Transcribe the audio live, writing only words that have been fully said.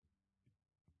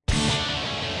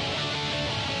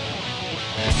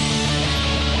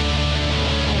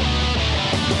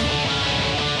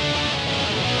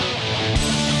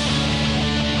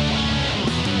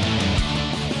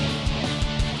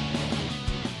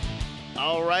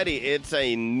Alrighty, it's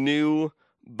a new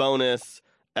bonus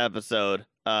episode.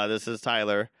 This is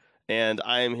Tyler, and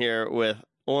I am here with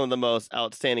one of the most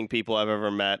outstanding people I've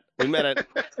ever met. We met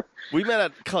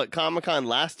at Comic-Con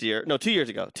last year. No, 2 years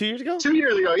ago. 2 years ago? 2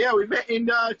 years ago, yeah. We met in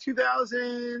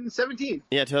 2017.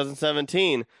 Yeah,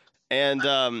 2017.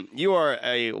 And you are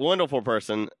a wonderful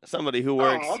person, somebody who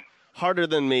works harder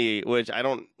than me, which I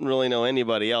don't really know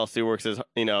anybody else who works as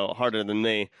harder than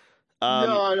me.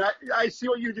 No, I see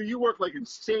what you do. You work like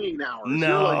insane hours.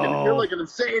 No, you're like an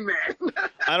insane man.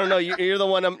 I don't know. You're the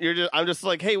one. I'm just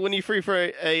like, hey, when are you free for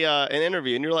an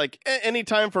interview? And you're like,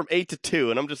 anytime from 8 to 2.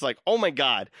 And I'm just like, oh my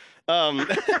god.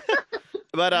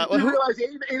 But you realize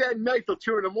 8 at night till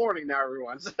 2 in the morning now,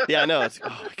 everyone's. Yeah, I know.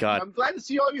 Oh my god. I'm glad to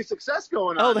see all your success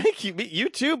going on. Oh, thank you. You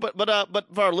too. But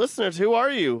for our listeners, who are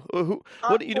you?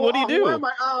 What do you do? Who am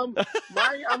I?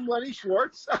 I'm Lenny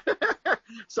Schwartz.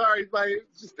 Sorry,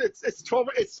 it's 12.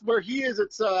 It's where he is.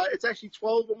 It's actually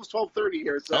 12, almost 12:30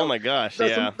 here. So oh my gosh.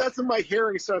 That's when my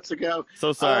hearing starts to go.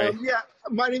 So sorry. Yeah,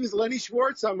 my name is Lenny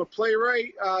Schwartz. I'm a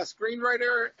playwright,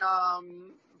 screenwriter,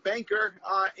 banker,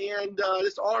 and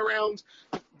just all around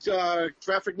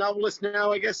graphic novelist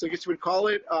now, I guess you would call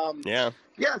it. Yeah,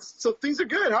 so things are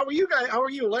good. How are you guys? How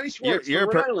are you? Lenny Schwartz from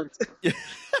Rhode Island.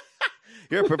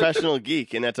 You're a professional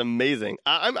geek, and that's amazing.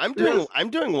 I'm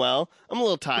doing well. I'm a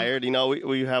little tired.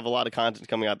 We have a lot of content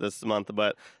coming out this month,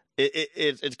 but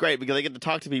it's great because I get to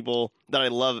talk to people that I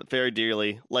love very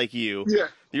dearly, like you. Yeah.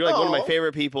 You're like one of my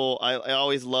favorite people. I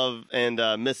always love and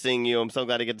miss seeing you. I'm so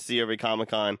glad I get to see you every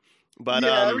Comic-Con. But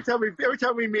yeah, every time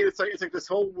we meet, it's like this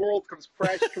whole world comes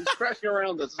crashing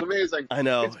around us. It's amazing. I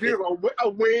know. It's beautiful. A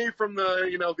wave from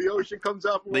the ocean comes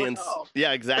up. And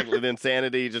Yeah, exactly. The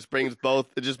insanity just brings both.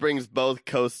 It just brings both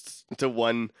coasts to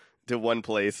one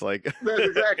place, like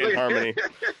exactly. in harmony.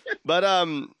 But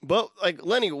like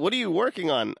Lenny, what are you working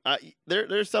on?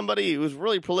 There's somebody who's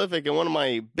really prolific and one of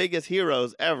my biggest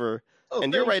heroes ever,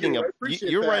 and you're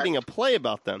writing a play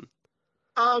about them.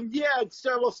 Yeah,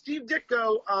 so Steve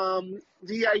Ditko,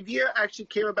 the idea actually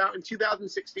came about in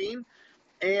 2016,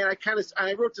 and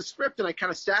I wrote the script and I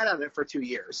kind of sat on it for 2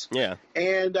 years. Yeah.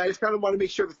 And I just kind of want to make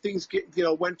sure that things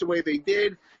went the way they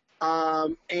did.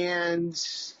 And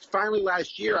finally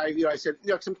last year, I said,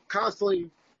 cause I'm constantly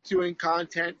doing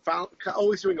content,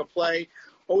 always doing a play,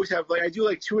 always have I do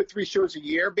like 2 or 3 shows a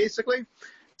year basically.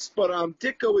 But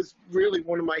Ditko is really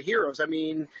one of my heroes. I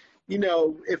mean,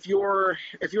 if you're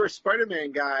a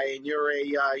Spider-Man guy and you're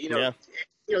a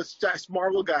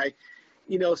Marvel guy,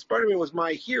 Spider-Man was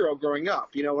my hero growing up.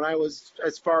 When I was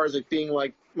as far as being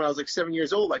when I was 7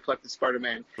 years old, I collected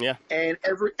Spider-Man. Yeah. And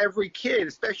every kid,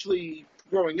 especially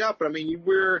growing up, I mean,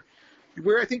 I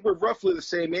think we're roughly the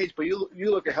same age, but you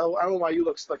look a hell. I don't know why you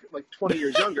look like 20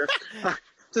 years younger.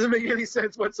 Doesn't make any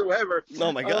sense whatsoever.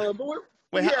 Oh my god.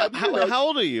 How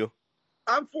old are you?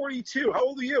 I'm 42. How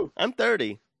old are you? I'm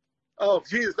 30. Oh,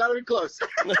 Jesus, not even close.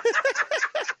 That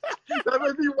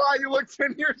might be why you look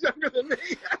 10 years younger than me.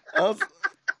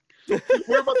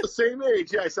 We're about the same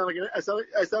age. Yeah, I sound like I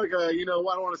don't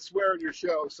want to swear on your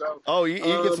show. So. Oh, you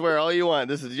can swear all you want.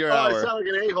 This is your hour. I sound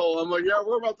like an a-hole. I'm like, yeah,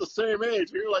 we're about the same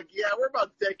age. You're like, yeah, we're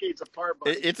about decades apart.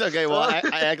 Buddy. It's okay. Well, I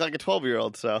act like a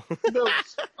 12-year-old, so. No,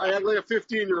 I act like a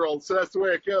 15-year-old, so that's the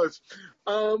way it goes.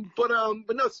 But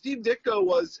no, Steve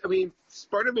Ditko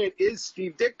Spider-Man is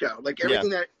Steve Ditko. Like everything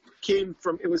that came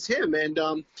from it was him, and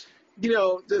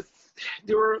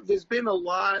there's been a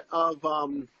lot of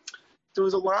there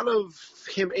was a lot of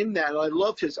him in that. And I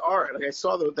loved his art. Like I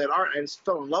saw that art, and I just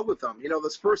fell in love with him.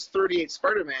 Those first 38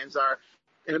 Spider-Mans are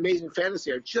an Amazing Fantasy,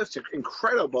 are just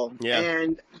incredible. Yeah.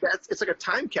 And it's like a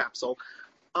time capsule.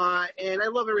 And I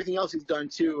love everything else he's done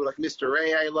too. Like Mr.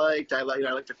 A, I liked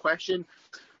The Question.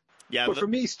 Yeah, but for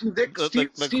me,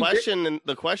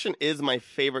 the question is my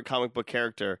favorite comic book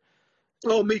character.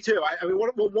 Oh, me too.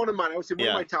 One of mine. I would say one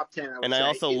of my top 10. I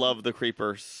also love the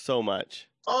Creeper so much.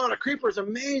 Oh, the Creeper's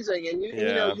amazing, and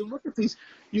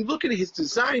you look at his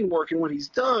design work and what he's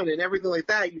done and everything like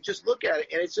that. You just look at it,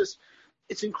 and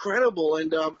it's incredible.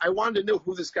 And I wanted to know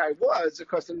who this guy was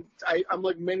because I'm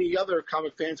like many other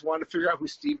comic fans, wanted to figure out who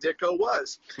Steve Ditko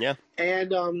was. Yeah.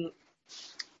 And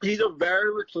he's a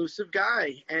very reclusive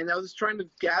guy, and I was trying to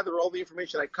gather all the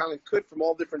information I kind of could from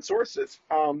all different sources.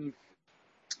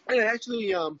 And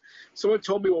actually, someone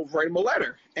told me, well, write him a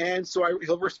letter. And so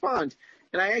he'll respond.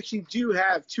 And I actually do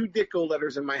have 2 Ditko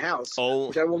letters in my house,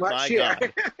 which I will not share.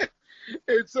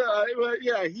 It's,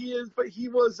 yeah, he is, but he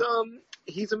was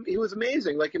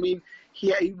amazing. Like, I mean,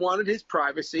 he wanted his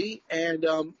privacy. And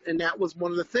that was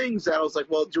one of the things that I was like,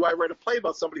 well, do I write a play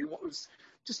about somebody who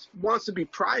just wants to be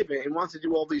private and wants to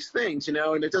do all these things, and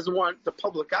it doesn't want the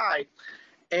public eye.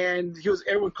 and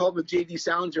everyone called him the J.D.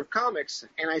 Salinger of comics.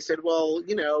 And I said, well,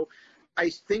 I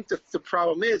think that the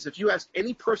problem is if you ask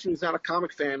any person who's not a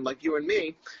comic fan like you and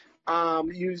me,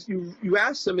 you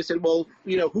ask them and said, well,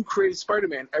 who created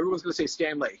Spider-Man? Everyone's going to say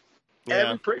Stan Lee.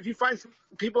 Yeah. If you find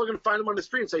people are going to find him on the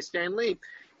street and say Stan Lee,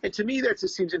 and to me that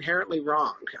just seems inherently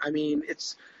wrong. I mean,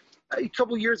 it's a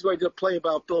couple of years ago I did a play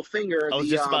about Bill Finger. I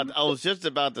was just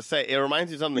about to say it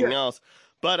reminds me of something else.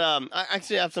 But I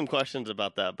actually have some questions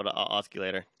about that, but I'll ask you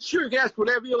later. Sure, you can ask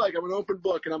whatever you like. I'm an open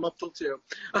book, and I'm up till 2.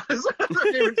 So I'm not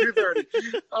even 2:30.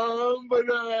 But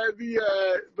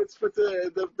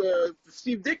the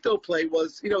Steve Ditko play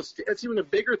was, it's even a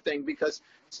bigger thing because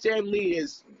Stan Lee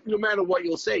is, no matter what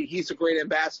you'll say, he's a great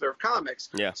ambassador of comics.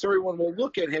 Yeah. So everyone will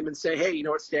look at him and say, hey, you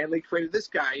know what, Stan Lee created this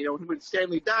guy. When Stan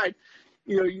Lee died,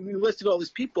 you listed all these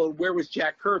people, and where was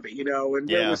Jack Kirby, and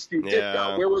where was Steve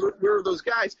Ditko? Where were those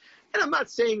guys? And I'm not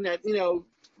saying that,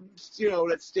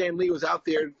 that Stan Lee was out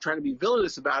there trying to be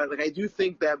villainous about it. Like, I do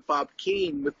think that Bob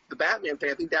Kane with the Batman thing,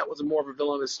 I think that was more of a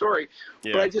villainous story.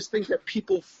 Yeah. But I just think that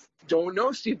people don't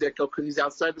know Steve Ditko because he's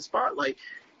outside the spotlight.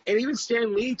 And even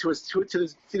Stan Lee,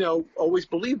 always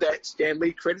believed that Stan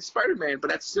Lee created Spider-Man, but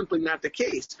that's simply not the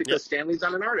case because Stan Lee's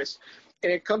not an artist.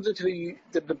 And it comes into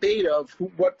the debate of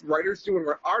what writers do and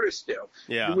what artists do.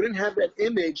 Yeah. You wouldn't have that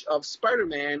image of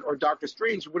Spider-Man or Doctor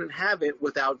Strange. You wouldn't have it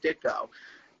without Ditko.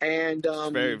 And it's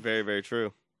very, very, very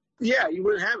true. Yeah, you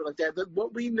wouldn't have it like that.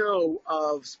 What we know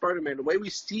of Spider-Man, the way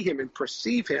we see him and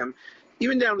perceive him,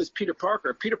 even down as Peter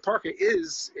Parker. Peter Parker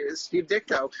is Steve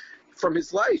Ditko from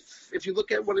his life. If you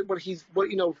look at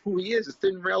who he is, a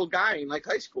thin rail guy in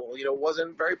high school,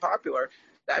 wasn't very popular.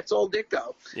 That's all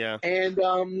Ditko. Yeah. And,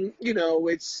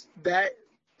 it's that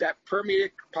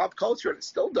permeated pop culture, and it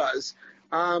still does.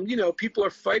 People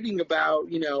are fighting about,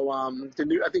 the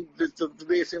new, I think the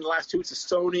biggest thing in the last 2 weeks is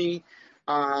Sony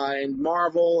and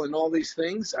Marvel and all these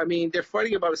things. I mean, they're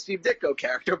fighting about a Steve Ditko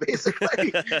character,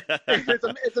 basically.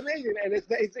 It's amazing. And it's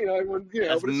everyone,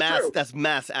 that's but it's mass, true. That's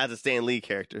mass as a Stan Lee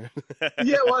character.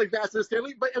 Yeah, well, that's a Stan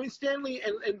Lee. But, I mean, Stan Lee,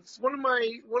 and one of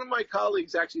my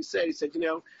colleagues actually said, he said,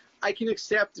 I can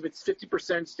accept if it's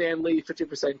 50% Stan Lee,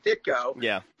 50% Ditko.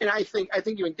 Yeah. And I think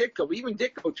even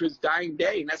Ditko to his dying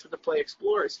day, and that's what the play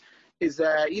explores, is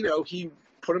that, he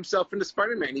put himself into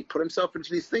Spider-Man. He put himself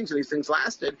into these things, and these things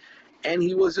lasted. And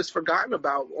he was just forgotten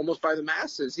about almost by the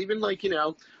masses. Even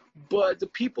but the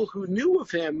people who knew of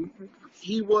him,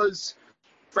 he was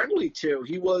friendly to.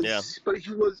 He was, but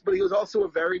he was also a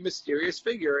very mysterious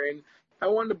figure. And I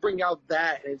wanted to bring out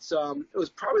that. It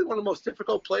was probably one of the most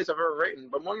difficult plays I've ever written,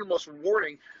 but one of the most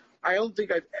rewarding. I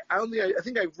think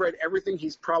I've read everything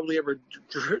he's probably ever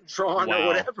drawn or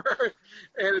whatever.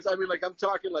 And I'm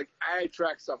talking I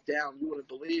track stuff down you wouldn't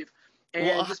believe.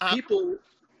 And people.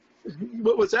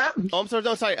 What was that? Oh, I'm sorry.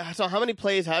 No, sorry. So, how many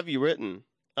plays have you written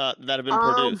that have been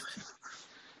produced?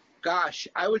 Gosh,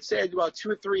 I would say about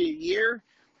 2 or 3 a year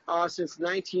since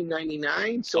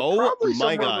 1999. So probably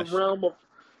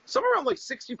somewhere around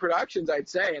 60 productions, I'd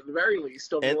say, at the very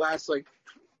least, over the last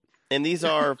And these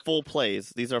are full plays.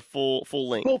 These are full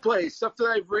length. Full plays, stuff that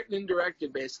I've written and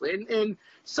directed, basically. And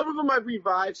some of them I've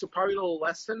revived, so probably a little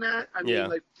less than that. I mean,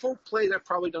 full plays I've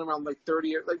probably done around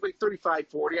 30, or 35,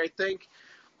 40, I think.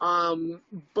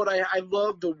 But I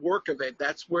love the work of it.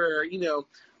 That's where,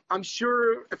 I'm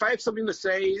sure if I have something to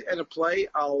say in a play,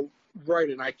 I'll write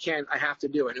it. I have to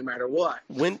do it no matter what.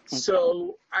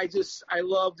 So I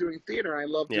love doing theater, and I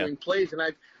love doing plays. And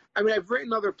I've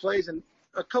written other plays, and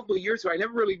a couple of years ago, I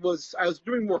never really was, I was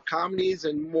doing more comedies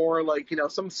and more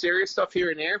some serious stuff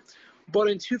here and there. But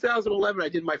in 2011, I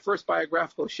did my first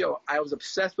biographical show. I was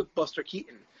obsessed with Buster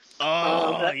Keaton.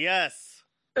 Oh, yes.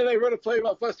 And I wrote a play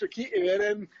about Buster Keaton, and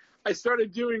then I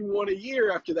started doing one a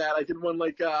year after that. I did one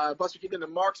Buster Keaton and the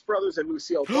Marx Brothers and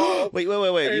Lucille Ball. Wait.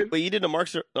 You did the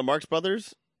Marx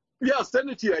Brothers? Yeah, I'll send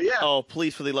it to you, yeah. Oh,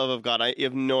 please, for the love of God. You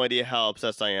have no idea how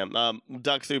obsessed I am.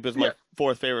 Duck Soup is my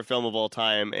fourth favorite film of all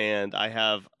time, and I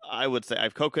have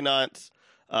Coconuts.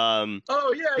 Yeah.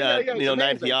 Night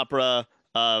at the Opera,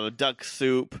 Duck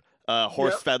Soup,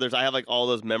 Horse Feathers. I have all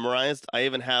those memorized. I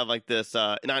even have this,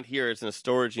 not here, it's in a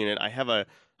storage unit. I have a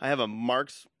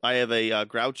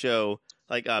Groucho,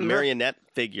 marionette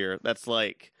figure that's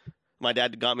my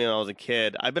dad got me when I was a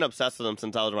kid. I've been obsessed with him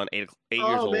since I was around 8 years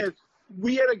old. Man.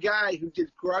 We had a guy who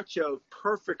did Groucho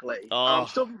perfectly.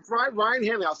 Still Ryan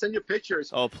Hanley. I'll send you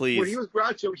pictures. Oh, please. When he was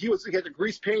Groucho, he had the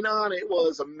grease paint on. It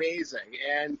was amazing.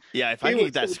 And yeah, if I could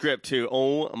get that script too,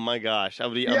 oh my gosh, that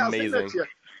would be amazing.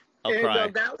 I'll cry.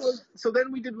 So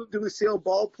then we did the Lucille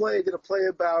Ball play. I did a play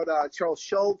about Charles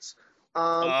Schultz.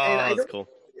 That's cool.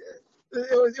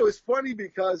 It was funny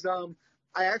because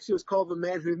I actually was called the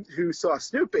man who saw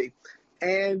Snoopy.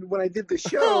 And when I did the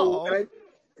show, Oh.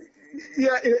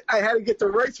 I had to get the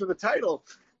rights for the title,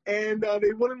 and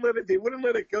they wouldn't let it. They wouldn't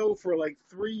let it go for like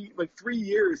 3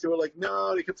 years. They were like,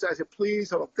 no. They kept saying, I said,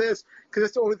 please, how about this? Because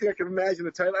that's the only thing I can imagine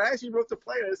the title. I actually wrote the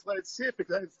play. I just let it sit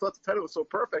because I thought the title was so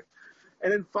perfect.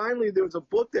 And then finally, there was a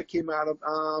book that came out of.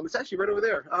 It's actually right over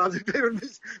there. About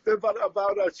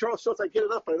Charles Schultz. I get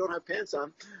it up, but I don't have pants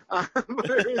on. But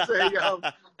there is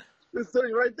a. It's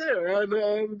sitting right there, and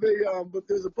but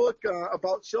there's a book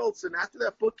about Schultz, and after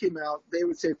that book came out, they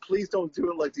would say, "Please don't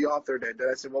do it like the author did." And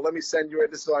I said, "Well, let me send you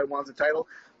it. This is what I want the title."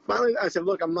 Finally, I said,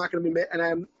 "Look, I'm not going to be,"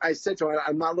 and I said to him,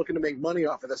 "I'm not looking to make money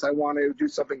off of this. I want to do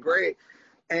something great."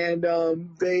 And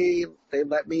they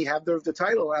let me have the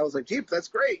title. I was like, "Gee, that's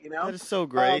great," you know. That is so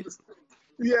great.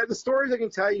 Yeah, the stories I can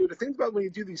tell you, the things about when you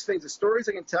do these things, the stories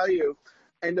I can tell you,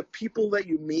 and the people that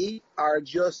you meet are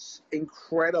just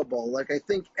incredible. Like, I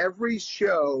think every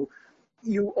show,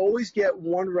 you always get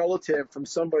one relative from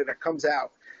somebody that comes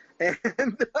out. And,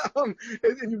 and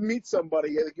you meet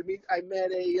somebody. Like I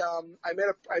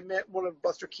met one of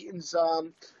Buster Keaton's,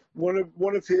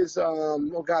 one of his,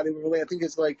 oh God, I think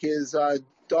it's like his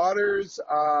daughter's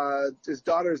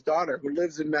daughter who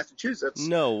lives in Massachusetts.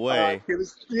 No way.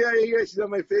 Yeah. She's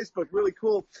on my Facebook. Really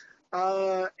cool.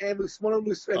 And one of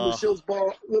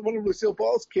Lucille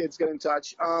Ball's kids got in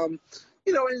touch. And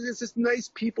it's just nice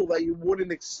people that you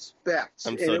wouldn't expect.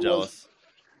 I'm so jealous.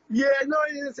 And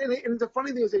the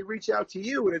funny thing is they reach out to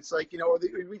you, and it's like, or they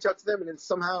reach out to them, and then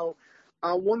somehow,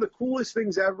 one of the coolest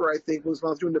things ever, I think, was when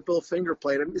I was doing the Bill Finger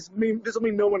play. And this will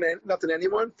mean nothing to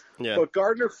anyone. Yeah. But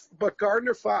Gardner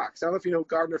Fox. I don't know if you know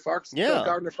Gardner Fox. Yeah.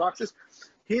 Gardner Fox is.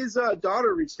 His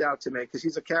daughter reached out to me because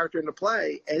he's a character in the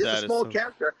play, and it's a small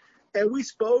character. And we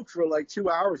spoke for like 2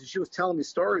 hours, and she was telling me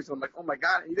stories. And I'm like, oh my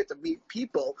God, you get to meet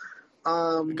people.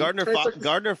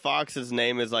 Gardner Fox's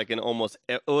name is like in almost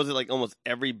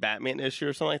every Batman issue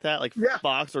or something like that. Like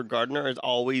Fox or Gardner is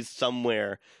always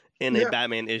somewhere in a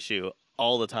Batman issue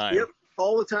all the time. Yep,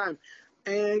 all the time.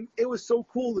 And it was so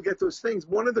cool to get those things.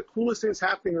 One of the coolest things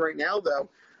happening right now, though,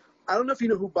 I don't know if you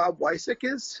know who Bob Wysick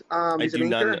is. He's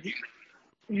an anchor.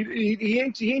 He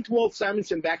inked Walt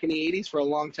Simonson back in the 80s for a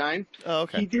long time. Oh,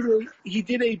 okay. He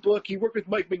did a book. He worked with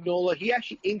Mike Mignola. He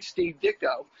actually inked Steve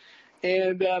Ditko.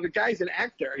 And the guy's an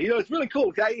actor. It's really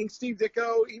cool. The guy inked Steve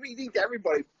Ditko. He inked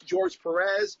everybody. George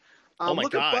Perez. Oh, my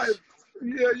gosh.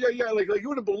 Yeah. Like you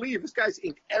wouldn't believe this guy's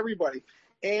inked everybody.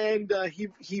 And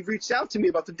he reached out to me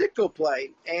about the Ditko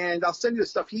play. And I'll send you the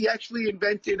stuff. He actually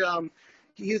invented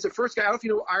he is the first guy. I don't know if you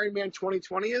know what Iron Man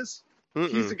 2020 is. Mm-mm.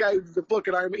 He's the guy who did the book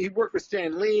at Iron Man. He worked with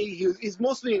Stan Lee. He's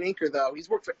mostly an inker, though. He's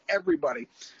worked for everybody.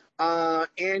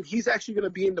 And he's actually going to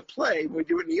be in the play when we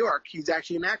do it in New York. He's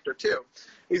actually an actor, too.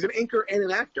 He's an inker and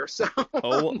an actor. So.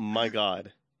 Oh, my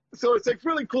God. So it's like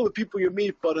really cool the people you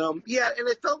meet. But, and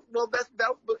it felt,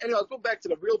 anyway, I'll go back to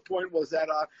the real point was that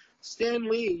Stan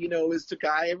Lee, is the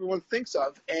guy everyone thinks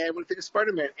of. And when they think of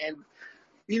Spider-Man. And,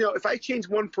 if I change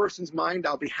one person's mind,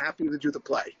 I'll be happy to do the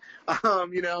play.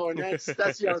 And that's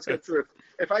the honest truth.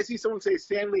 If I see someone say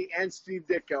Stan Lee and Steve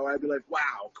Ditko, I'd be like,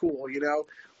 wow, cool,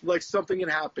 like something had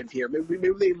happened here.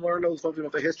 Maybe they learned something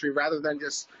about the history rather than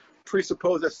just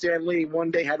presuppose that Stan Lee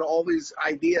one day had all these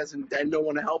ideas and no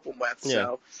one to help him with. Yeah.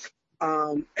 So,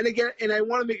 and again, and I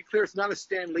want to make it clear, it's not a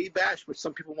Stan Lee bash, which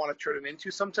some people want to turn it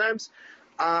into sometimes.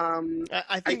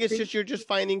 I think it's just you're just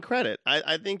finding credit.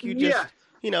 I think you just,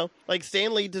 like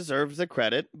Stan Lee deserves the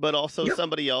credit, but also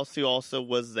somebody else who also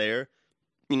was there,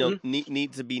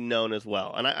 needs to be known as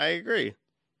well. And I agree.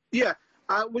 Yeah.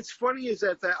 What's funny is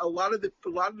that a lot of the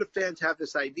fans have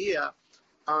this idea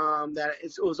that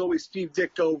it was always Steve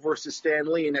Ditko versus Stan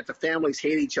Lee, and that the families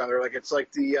hate each other. Like it's like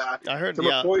I heard the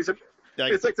McCoys.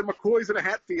 It's like the McCoys and the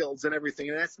Hatfields and everything,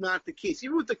 and that's not the case.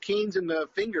 Even with the Canes and the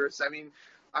Fingers, I mean,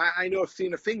 I know if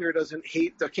Cena Finger doesn't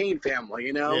hate the Kane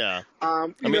family, Yeah.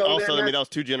 That was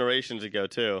 2 generations ago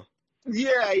too.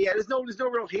 Yeah. There's no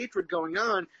real hatred going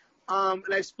on. And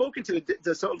I've spoken to the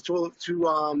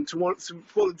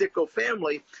Ditko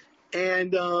family,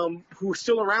 and who's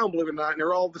still around, believe it or not, and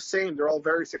they're all the same. They're all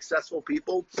very successful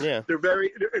people. Yeah. They're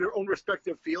in their own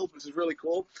respective fields, which is really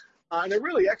cool. And they're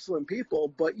really excellent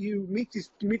people. But you meet these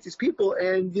people,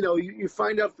 and you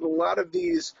find out that a lot of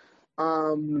these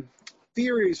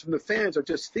theories from the fans are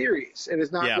just theories, and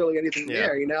there's not really anything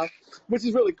there, which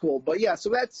is really cool. But so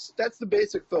that's the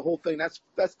basic, the whole thing. That's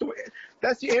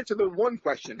the answer to the one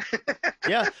question.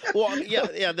 Yeah. Well,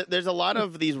 yeah. There's a lot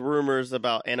of these rumors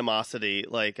about animosity,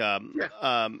 like,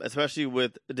 especially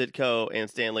with Ditko and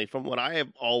Stan Lee. From what I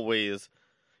have always,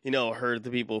 heard the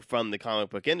people from the comic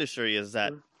book industry is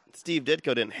that Steve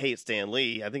Ditko didn't hate Stan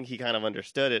Lee. I think he kind of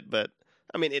understood it, but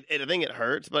I mean, I think it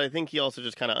hurts, but I think he also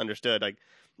just kind of understood, like,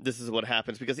 this is what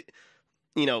happens because,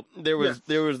 there was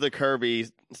the Kirby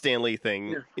Stan Lee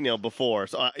thing, before.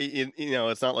 So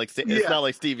it's not like Steve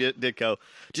Ditko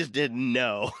just didn't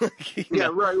know.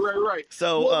 Right.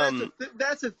 So well,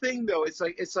 that's the thing though. It's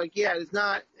like it's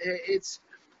not. It's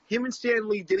him and Stan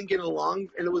Lee didn't get along,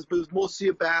 and it was mostly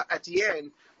about at the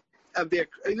end of their.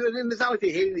 And it's not like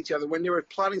they hated each other when they were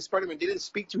plotting Spider-Man. They didn't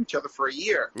speak to each other for a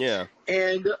year. Yeah.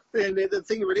 And the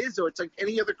thing of it is though, it's like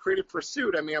any other creative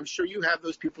pursuit. I mean, I'm sure you have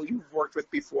those people you've worked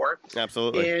with before.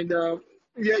 Absolutely. And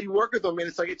you work with them, and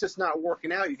it's like it's just not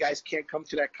working out. You guys can't come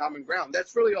to that common ground.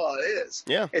 That's really all it is.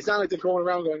 Yeah. It's not like they're going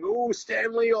around going, "Oh,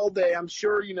 Stan Lee all day." I'm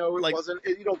sure it wasn't.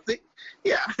 You don't think.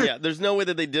 Yeah. Yeah. There's no way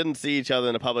that they didn't see each other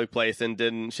in a public place and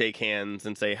didn't shake hands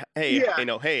and say, "Hey,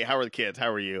 hey, how are the kids?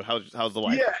 How are you? How's the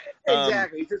wife?" Yeah.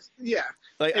 Exactly.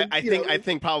 Like I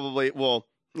think probably. Well,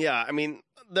 yeah. I mean,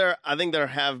 I think there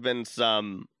have been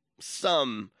some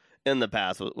in the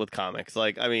past with comics.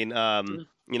 Like, I mean,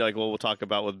 like what we'll talk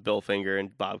about with Bill Finger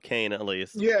and Bob Kane, at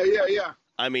least. Yeah.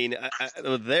 I mean,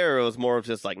 there it was more of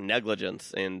just like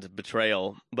negligence and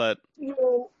betrayal, but.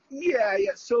 Yeah.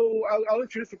 So I'll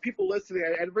introduce for people listening.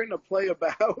 I'd written a play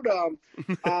about, and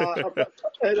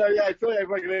I feel like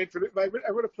I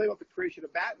wrote a play about the creation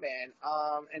of Batman,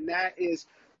 and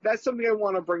that's something I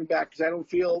want to bring back because I don't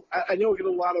feel I know I get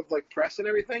a lot of like press and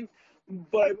everything,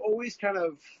 but I've always kind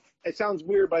of. It sounds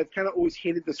weird, but I've kind of always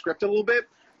hated the script a little bit.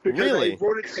 Because really? I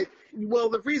wrote it. Well,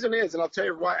 the reason is, and I'll tell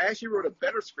you why. I actually wrote a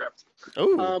better script.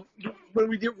 Oh. When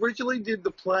we originally did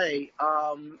the play,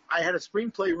 I had a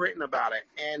screenplay written about it,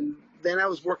 and then I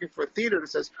was working for a theater that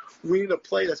says we need a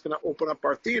play that's going to open up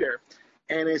our theater.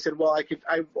 And they said, well,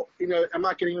 I'm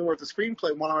not getting anywhere with the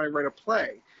screenplay. Why don't I write a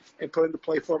play and put it into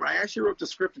play form? And I actually wrote the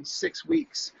script in 6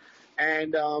 weeks.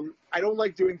 And I don't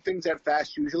like doing things that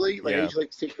fast usually. I usually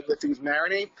like to let things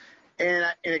marinate. And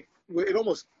it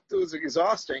was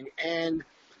exhausting. And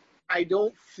I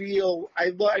don't feel –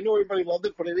 I know everybody loved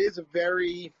it, but it is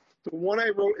the one I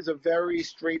wrote is a very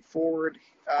straightforward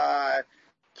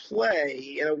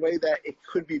play in a way that it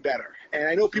could be better. And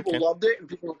I know people loved it and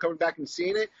people were coming back and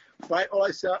seeing it. But all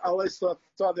I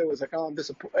thought there was like, oh, I'm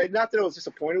disappointed. Not that I was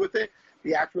disappointed with it.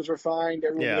 The actors were fine.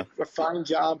 Everyone did a fine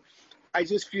job. I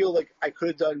just feel like I could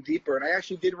have done deeper. And I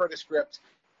actually did write a script,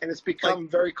 and it's become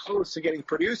very close to getting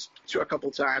produced a couple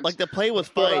times. Like the play was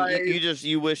fine.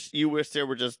 You wish there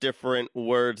were just different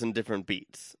words and different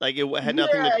beats. Like it had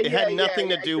nothing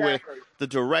to do with the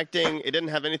directing. It didn't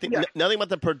have anything nothing about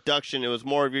the production. It was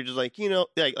more of you're just like,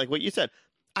 like what you said,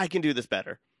 I can do this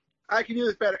better. I can do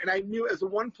this better. And I knew as the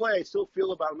one play I still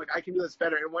feel about it, I'm like, I can do this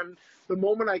better. And when the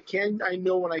moment I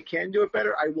know when I can do it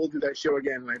better, I will do that show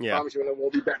again. And I promise you it will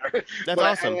be better. That's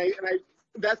awesome.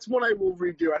 That's what I will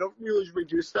redo. I don't really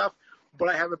redo stuff, but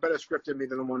I have a better script in me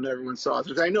than the one that everyone saw.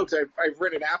 Because I know because I've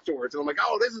read it afterwards. And I'm like,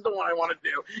 oh, this is the one I want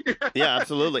to do. Yeah,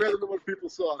 absolutely. Rather than what people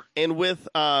saw. And with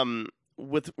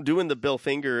doing the Bill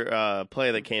Finger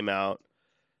play that came out,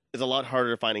 it's a lot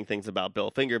harder finding things about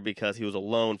Bill Finger because he was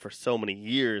alone for so many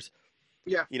years.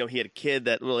 Yeah. He had a kid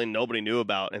that really nobody knew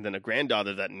about, and then a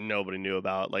granddaughter that nobody knew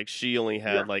about. Like she only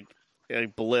had like a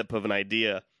blip of an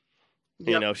idea.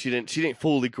 Yep. She didn't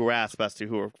fully grasp as to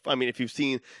who her. I mean, if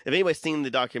anybody's seen the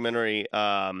documentary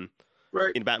in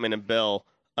Batman and Bill,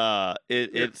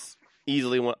 it's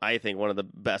easily one of the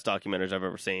best documentaries I've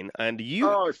ever seen. And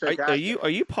it's fantastic. Are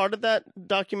you part of that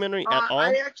documentary at all?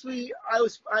 I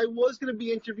was going to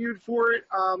be interviewed for it.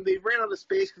 They ran out of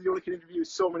space because you only can interview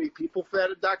so many people for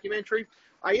that documentary.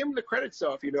 I am in the credits,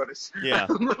 though, if you notice. Yeah,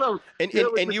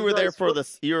 and you were there for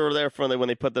when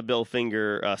they put the Bill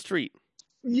Finger street.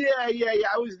 Yeah.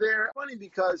 I was there. Funny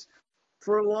because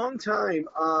for a long time,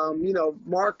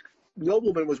 Mark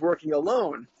Nobleman was working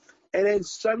alone. And then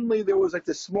suddenly there was like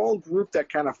this small group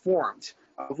that kind of formed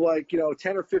of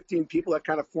 10 or 15 people that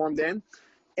kind of formed in.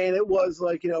 And it was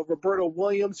like, Roberto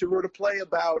Williams, who wrote a play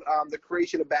about the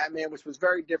creation of Batman, which was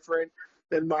very different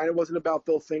than mine. It wasn't about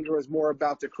Bill Finger. It was more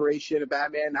about the creation of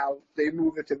Batman, how they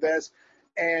moved into this.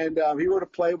 And he wrote a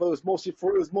play, but it was mostly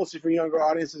for younger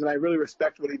audiences. And I really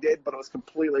respect what he did, but it was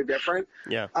completely different.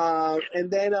 Yeah.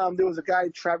 And then there was a guy,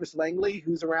 Travis Langley,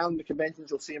 who's around the conventions.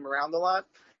 You'll see him around a lot.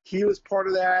 He was part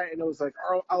of that, and it was like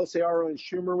I'll say Arlen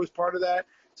Schumer was part of that.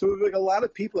 So it was like a lot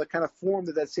of people that kind of formed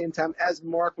at that same time as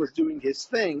Mark was doing his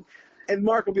thing. And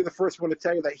Mark will be the first one to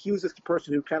tell you that he was just the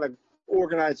person who kind of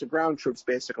organized the ground troops,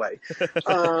 basically.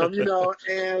 And he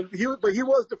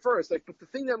was the first. But the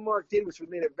thing that Mark did, which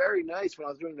made it very nice when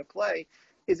I was doing the play,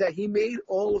 is that he made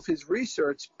all of his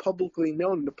research publicly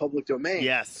known in the public domain.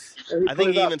 Yes, I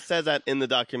think he even says that in the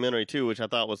documentary too, which I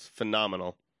thought was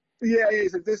phenomenal. Yeah,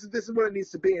 he's like, this is what it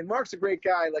needs to be. And Mark's a great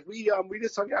guy. Like we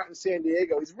just hung out in San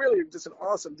Diego. He's really just an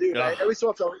awesome dude. Every so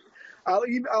often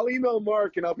I'll email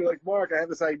Mark and I'll be like, Mark, I have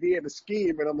this idea and a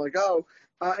scheme, and I'm like, oh,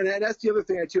 and that's the other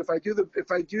thing I do. If I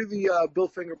do the Bill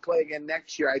Finger play again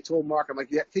next year, I told Mark, I'm like,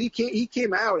 yeah, he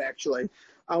came out actually.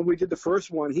 We did the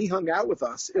first one. He hung out with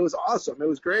us. It was awesome. It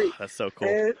was great. That's so cool.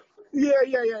 And yeah.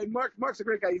 And Mark's a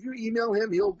great guy. If you email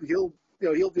him, he'll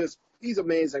just, he's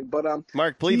amazing. But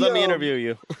Mark, please let me interview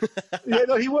you. yeah,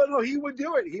 no, he would. No, he would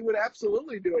do it. He would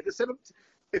absolutely do it. Just send him.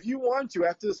 If you want to,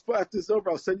 after this is over,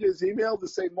 I'll send you his email to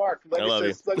say, Mark. I love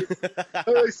you.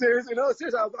 Seriously,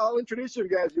 I'll introduce you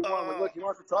guys. You want? Like, look, he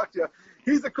wants to talk to you.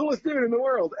 He's the coolest dude in the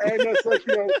world, and it's like,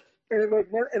 and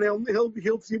he'll be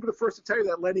the first to tell you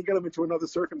that Lenny got him into another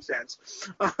circumstance,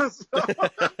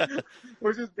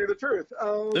 which is the truth.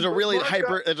 There's a really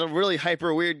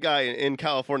hyper weird guy in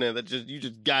California that you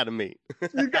just gotta meet.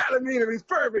 You gotta meet him. He's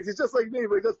perfect. He's just like me,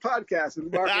 but he does podcasts,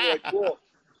 and Mark is like, cool.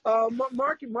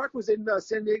 Mark was in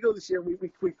San Diego this year. We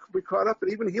caught up,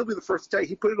 and even he'll be the first to tell you.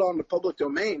 He put it on the public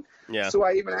domain. Yeah. So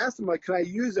I even asked him, like, can I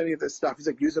use any of this stuff? He's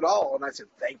like, use it all. And I said,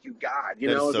 thank you, God.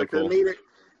 That's so cool.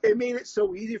 It made it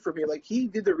so easy for me. Like, he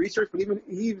did the research, but he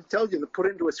even tells you to put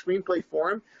it into a screenplay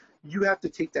form. You have to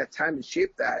take that time and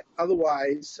shape that.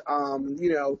 Otherwise,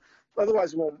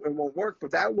 otherwise it won't work.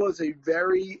 But that was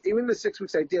even the 6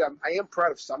 weeks I did, I am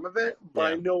proud of some of it,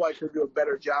 but I know I could do a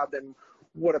better job than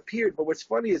what appeared. But what's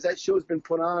funny is that show's been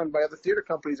put on by other theater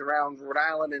companies around Rhode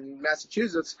Island and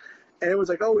Massachusetts, and it was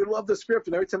like, oh, we love the script,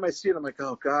 and every time I see it, I'm like,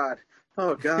 oh God.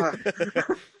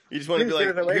 You just want to be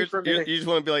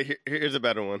like, here's a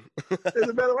better one. There's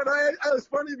a better one. I was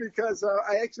funny because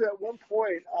I actually at one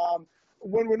point,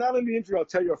 when we're not in the interview, I'll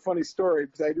tell you a funny story,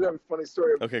 because I do have a funny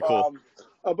story. Okay, cool.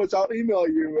 But I'll email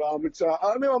you. I'll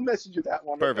message you that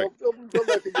one. Perfect.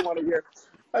 I think you want to hear.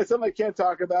 That's something I can't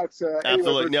talk about.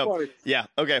 Absolutely. Anyway, No. Yeah.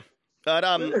 Okay. But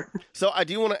so I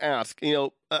do want to ask,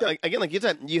 again, like you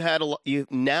said, you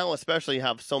now especially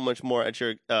have so much more at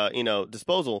your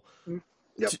disposal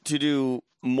to do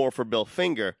more for Bill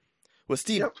Finger. With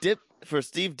Steve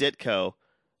Ditko,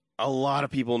 a lot of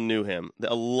people knew him.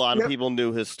 A lot of people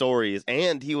knew his stories,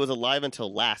 and he was alive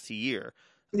until last year.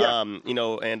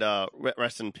 And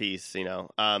rest in peace. He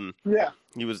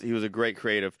was a great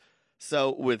creative.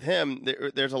 So with him,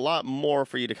 there's a lot more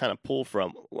for you to kind of pull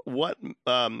from. What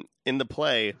in the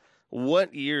play,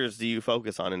 what years do you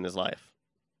focus on in his life?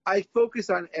 I focus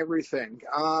on everything.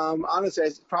 Honestly,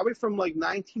 it's probably from like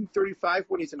 1935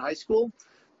 when he's in high school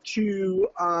to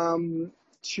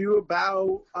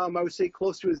about I would say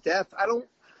close to his death.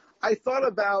 I thought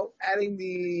about adding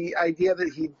the idea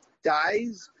that he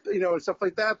dies, and stuff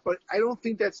like that, but I don't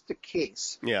think that's the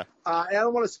case. Yeah. And I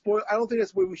don't want to spoil. I don't think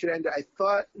that's the way we should end it. I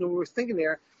thought, we were thinking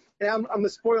there, and I'm going to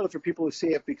spoil it for people who see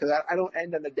it, because I don't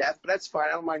end on the death, but that's fine.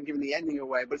 I don't mind giving the ending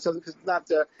away, but it's not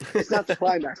the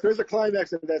climax. There's a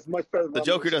climax that's much better than the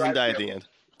Joker doesn't die at the end.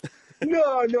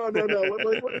 No.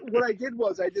 What I did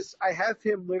was I have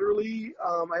him literally.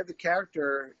 I have the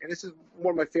character, and this is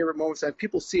one of my favorite moments. And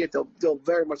people see it, they'll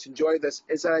very much enjoy this.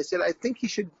 Is that I said I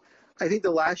think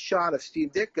the last shot of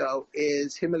Steve Ditko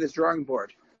is him at his drawing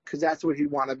board, because that's what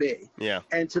he'd want to be. Yeah.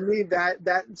 And to me,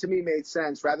 that to me made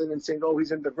sense, rather than saying, oh,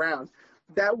 he's in the ground.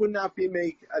 That would not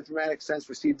make a dramatic sense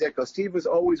for Steve Ditko. Steve was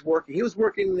always working. He was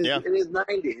working in his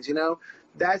 90s,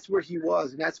 That's where he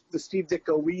was, and that's the Steve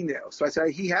Ditko we knew. So I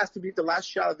said, he has to be the last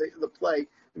shot of the play,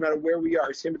 no matter where we are.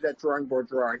 It's him at that drawing board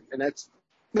drawing. And that's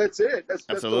it. That's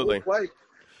absolutely the whole play.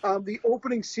 The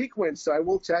opening sequence, I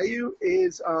will tell you,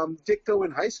 is Ditko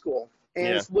in high school. And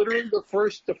it's literally the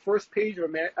first page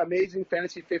of Amazing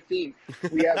Fantasy 15.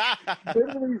 We have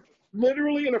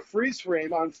literally in a freeze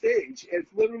frame on stage.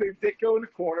 It's literally Ditko in the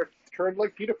corner, turned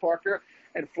like Peter Parker,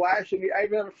 and Flash. And I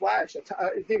even have a Flash.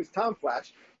 His name is Tom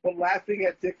Flash, but laughing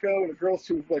at Ditko and the girls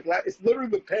who it's literally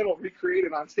the panel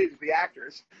recreated on stage with the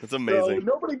actors. That's amazing.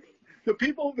 So the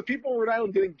people in Rhode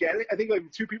Island didn't get it. I think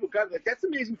like 2 people got it. Like, that's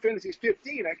Amazing Fantasy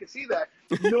 15. I can see that.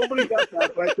 Nobody got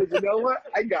that. But I said, you know what?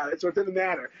 I got it, so it doesn't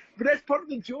matter. But that's part of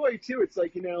the joy too. It's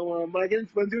like, when I'm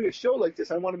doing a show like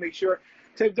this, I want to make sure.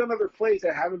 So I've done other plays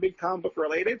that haven't been comic book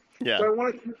related. Yeah. So I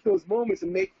want to take those moments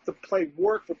and make the play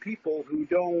work for people who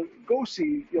don't go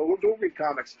see, don't read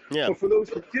comics. Yeah. So for those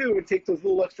who do, and take those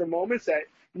little extra moments that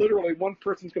literally one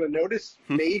person's going to notice,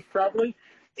 me probably.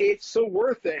 It's so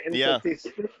worth it. And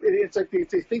it's like they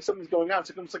think something's going on.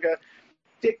 It's almost like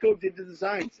Ditko did the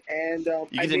designs, and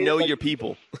you get to know your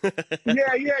people.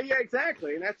 yeah,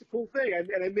 exactly, and that's the cool thing. And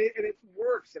it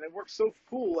works, and it works so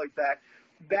cool like that.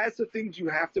 That's the things you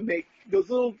have to make. Those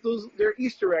they're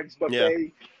Easter eggs, but they're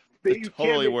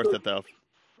totally worth it though.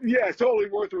 Yeah, it's totally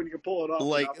worth it when you can pull it off.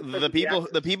 Like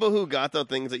the people who got the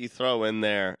things that you throw in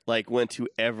there, like went to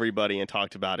everybody and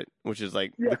talked about it, which is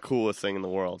like Yeah, the coolest thing in the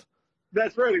world.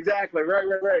 that's right, exactly.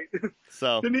 Right.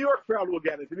 So The New York crowd will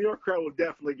get it. The New York crowd will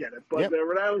definitely get it. But yep. the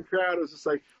Rhode Island crowd was just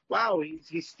like, wow,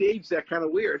 he staged that kind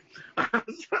of weird.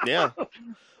 Yeah.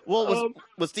 Well,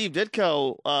 with Steve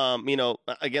Ditko,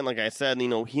 again, like I said, he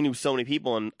knew so many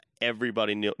people and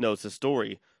everybody knows his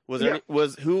story. Who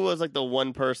was like the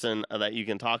one person that you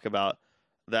can talk about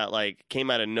that like came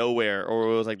out of nowhere,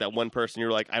 or it was like that one person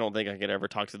you're like, I don't think I could ever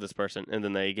talk to this person, and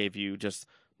then they gave you just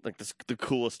like the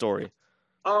coolest story.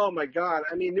 Oh my God!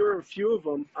 I mean, there were a few of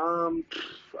them. I'm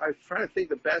trying to think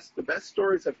the best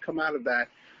stories have come out of that.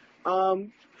 I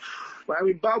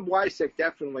mean, Bob Wysick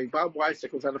definitely. Bob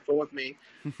Wysick was on the phone with me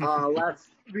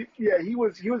he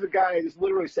was a guy who just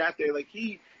literally sat there like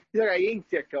he's like, I ain't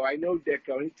Ditko, I know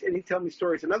Ditko, and he told me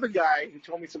stories. Another guy who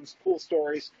told me some cool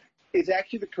stories is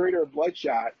actually the creator of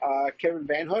Bloodshot, Kevin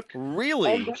Van Hook.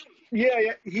 Really?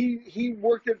 Yeah. He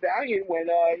worked at Valiant when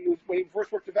he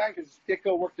first worked at Valiant, because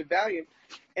Ditko worked at Valiant,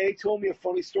 and he told me a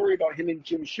funny story about him and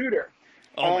Jim Shooter.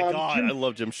 Oh my God, I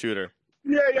love Jim Shooter.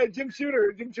 Yeah, Jim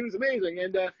Shooter's amazing,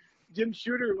 and Jim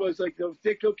Shooter was like,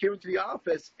 Ditko came into the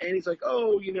office, and he's like,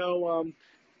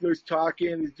 there's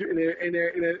talking, and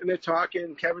they're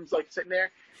talking. Kevin's like sitting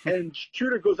there, and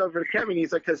Shooter goes over to Kevin.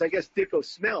 He's like, because I guess Ditko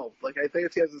smelled. Like, I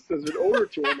think he has an odor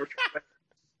to him.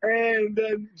 And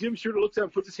then Jim Shooter looks at him,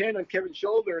 puts his hand on Kevin's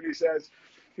shoulder, and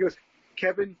he goes,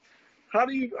 Kevin, how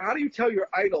do you tell your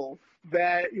idol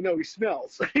that he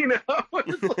smells?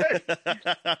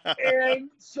 And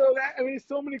so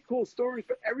so many cool stories.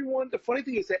 But the funny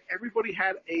thing is that everybody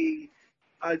had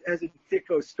as a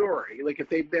Ditko story. Like if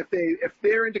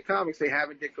they're into comics, they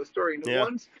have a Ditko story. And the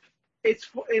ones, it's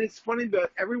funny that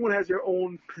everyone has their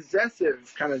own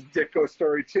possessive kind of Ditko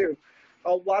story too.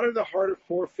 A lot of the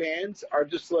hardcore fans are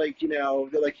just like,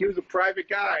 they're like, he was a private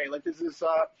guy. Like there's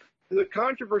a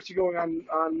controversy going on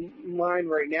online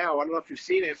right now. I don't know if you've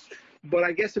seen it, but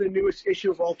I guess in the newest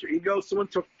issue of Alter Ego, someone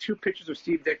took 2 pictures of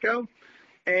Steve Ditko,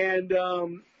 and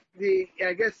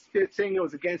I guess they're saying it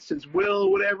was against his will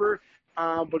or whatever.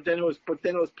 But then it was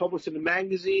published in the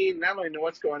magazine, and I don't even know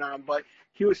what's going on. But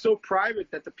he was so private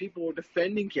that the people were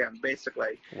defending him,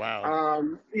 basically.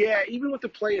 Wow. Even with the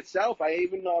play itself, there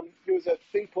was a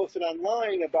thing posted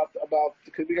online about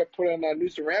because we got put on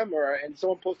Newsarama, and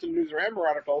someone posted a Newsarama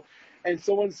article, and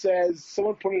someone put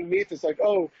it underneath, it's like,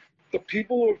 oh, the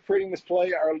people who are creating this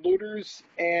play are looters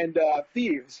and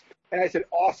thieves. And I said,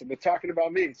 awesome, they're talking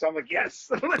about me. So I'm like,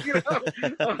 yes. And I'm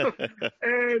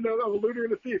a looter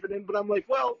and a thief. But I'm like,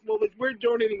 well, we're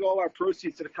donating all our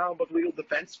proceeds to the Comic Book Legal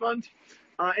Defense Fund.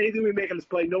 Anything we make on this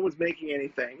play, no one's making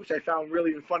anything, which I found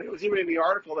really funny. It was even in the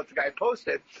article that the guy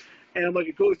posted. And I'm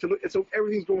like, so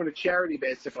everything's going to charity,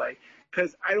 basically.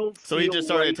 Because I don't So he just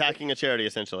started attacking a charity,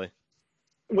 essentially.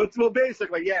 Well,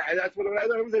 basically, yeah. That's what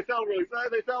they found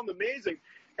they found amazing.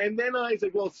 And then I was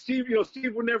like, well, Steve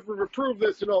would never approve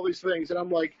this and all these things. And I'm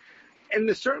like, and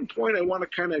at a certain point, I want to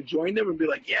kind of join them and be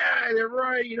like, yeah, they're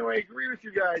right. I agree with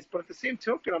you guys. But at the same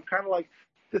token, I'm kind of like,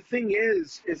 the thing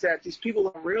is that these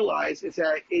people don't realize is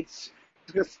that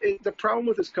the problem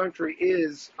with this country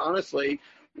is, honestly,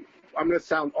 I'm going to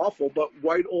sound awful, but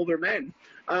white older men.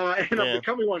 I'm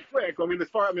becoming one quick.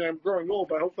 I'm growing old,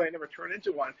 but hopefully I never turn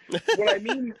into one. What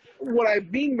I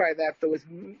mean by that, though, is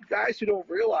guys who don't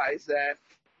realize that,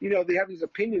 they have these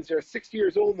opinions. They're 60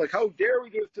 years old, like, how dare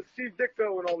we do this to Steve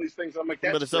Ditko and all these things. I'm like,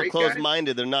 that's But it's so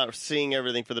close-minded. They're not seeing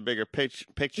everything for the bigger picture.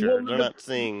 Well, they're not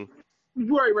seeing.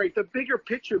 Right. The bigger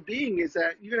picture being is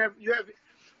that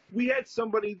we had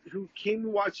somebody who came to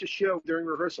watch the show during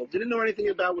rehearsal, didn't know anything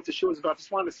about what the show was about, just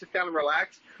wanted to sit down and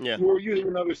relax. Yeah. We were using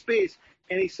another space,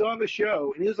 and he saw the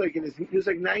show, and he was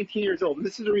like 19 years old. And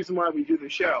this is the reason why we do the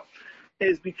show,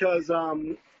 is because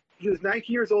he was 19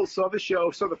 years old, saw the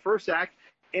show, saw the first act,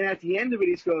 and at the end of it,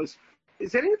 he goes,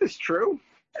 "Is any of this true?"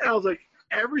 And I was like,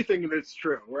 "Everything of it's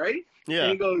true, right?" Yeah.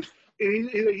 And he goes,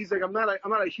 he's like, I'm not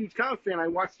a huge comic fan. I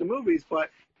watch the movies, but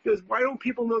he goes, why don't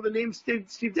people know the name Steve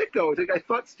Ditko? It's like, I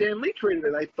thought Stan Lee created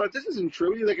it. I thought this isn't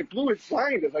true. He's like, it blew its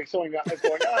mind. It's like something that's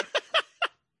going on.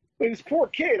 And this poor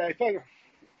kid, I think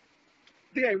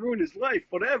I ruined his life,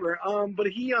 whatever. But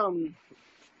he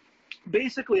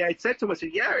basically, I said to him, I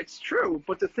said, yeah, it's true.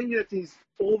 But the thing that these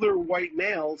older white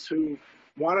males who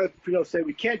want to, say,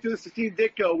 we can't do this to Steve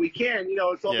Ditko, we can,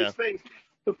 it's all these things.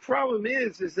 The problem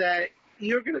is that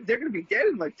they're gonna be dead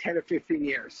in like 10 or 15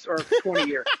 years or 20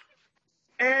 years.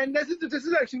 And this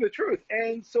is actually the truth.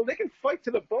 And so they can fight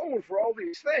to the bone for all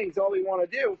these things, all they want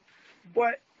to do.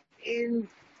 But in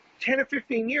 10 or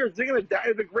 15 years, they're going to die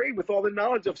to the grave with all the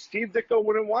knowledge of Steve Ditko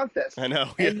wouldn't want this. I know.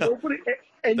 And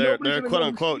Yeah. Their quote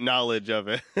unquote knowledge of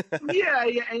it. Yeah.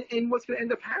 And what's going to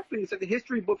end up happening is that the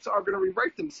history books are going to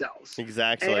rewrite themselves.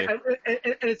 Exactly. And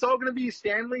it's all going to be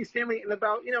Stanley, and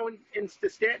about, and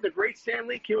the great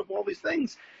Stanley came up with all these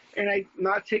things. And I'm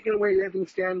not taking away anything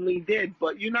Stanley did,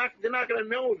 but they're not going to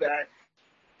know that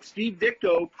Steve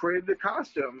Ditko created the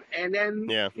costume, and then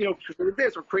created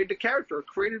this, or created the character, or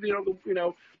created him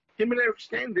and Eric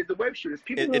Stan did the web shooters.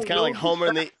 It's kind of like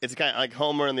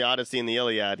Homer in the Odyssey and the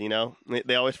Iliad.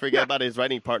 They always forget about his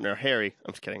writing partner Harry.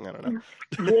 I'm just kidding. I don't know.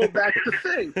 Well, that's the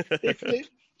thing.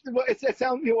 It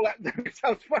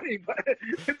sounds funny, but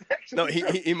it's actually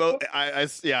no.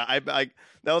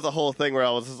 That was a whole thing where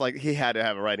I was just like, he had to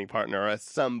have a writing partner or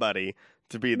somebody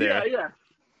to be there. Yeah.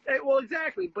 Well,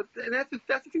 exactly, but that's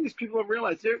the thing these people don't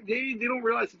realize. They don't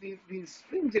realize that these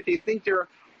things that they think they're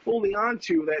holding on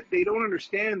to, that they don't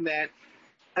understand that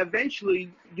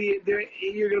eventually you're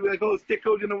going to be like, oh,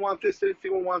 Ditko didn't want this,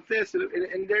 didn't want this,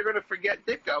 and they're going to forget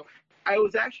Ditko. I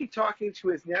was actually talking to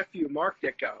his nephew, Mark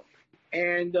Ditko,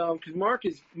 and because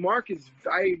Mark is,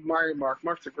 I admire Mark.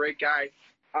 Mark's a great guy.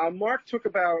 Mark took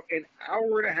about an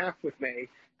hour and a half with me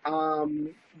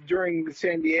during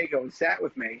San Diego and sat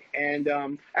with me,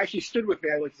 and actually stood with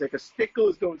me. I was like,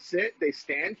 Stickles don't sit, they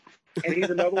stand. And he's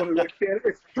another one who like,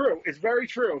 it's true. It's very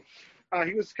true.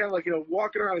 He was kind of like,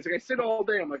 walking around. He's like, I sit all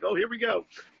day. I'm like, oh, here we go.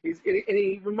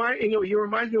 He reminds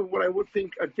me of what I would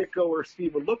think a Ditko or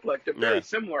Steve would look like. They're very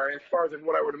similar as far as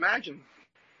what I would imagine.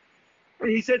 And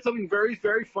he said something very,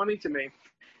 very funny to me.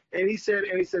 And he says,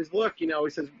 look, he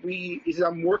says,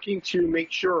 I'm working to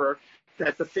make sure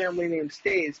that the family name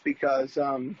stays, because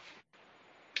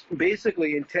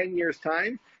basically in 10 years'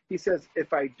 time, he says,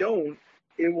 if I don't,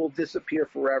 it will disappear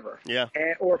forever. Yeah.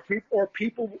 Or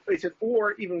people, he said,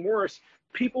 or even worse,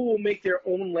 people will make their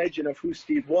own legend of who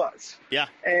Steve was. Yeah.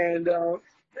 And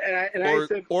I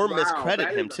said, or wow,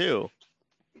 miscredit him too.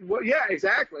 Well, yeah,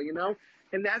 exactly.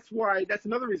 And that's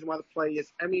another reason why the play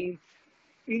is. I mean,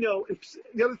 the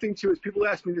other thing too is people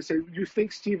ask me to say, do you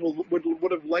think Steve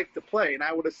would have liked the play? And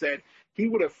I would have said he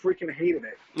would have freaking hated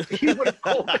it. He would have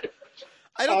called it.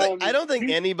 I don't think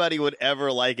anybody would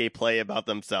ever like a play about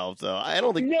themselves, though. I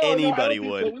don't think anybody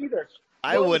would. So either.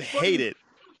 I would hate it.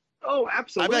 Oh,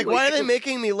 absolutely. I'd be like, why are they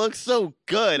making me look so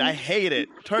good? I hate it.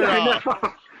 Turn it off.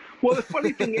 Well, the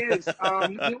funny thing is,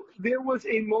 there was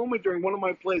a moment during one of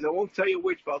my plays, I won't tell you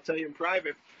which, but I'll tell you in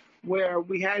private, where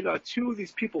we had two of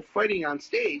these people fighting on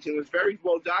stage. It was very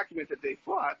well documented that they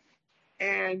fought,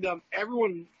 and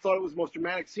everyone thought it was the most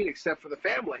dramatic scene except for the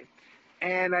family.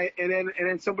 And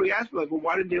then somebody asked me, like, well,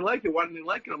 why didn't they like it? Why didn't they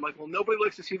like it? I'm like, well, nobody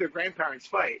likes to see their grandparents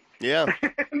fight. Yeah,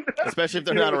 especially if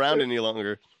they're not around any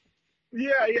longer.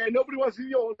 Yeah, nobody wants to see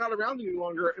not around any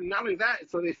longer. And not only that,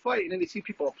 so they fight, and then they see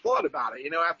people applaud about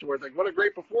it, afterwards. Like, what a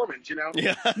great performance,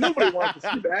 Yeah. Nobody wants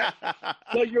to see that.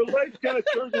 Like, your life kind of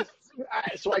turns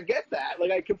so I get that.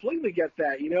 Like, I completely get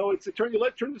that. Your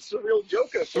life turns into a real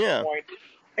joke at a certain point.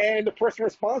 And the person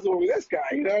responsible with this guy,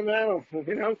 And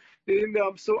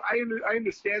so I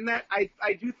understand that.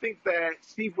 I do think that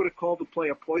Steve would have called the play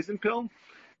a poison pill.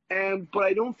 But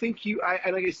I don't think and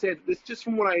like I said, this just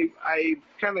from what I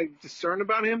kind of discern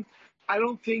about him, I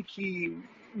don't think he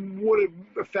would have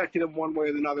affected him one way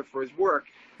or another for his work.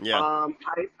 Yeah.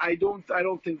 I don't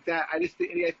think that.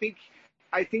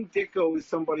 I think Ditko is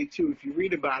somebody too. If you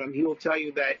read about him, he will tell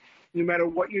you that no matter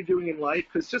what you're doing in life,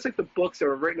 because just like the books that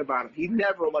were written about him, he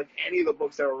never liked any of the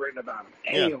books that were written about him,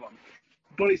 any of them.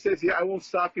 But he says, I won't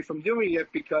stop you from doing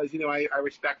it because, I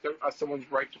respect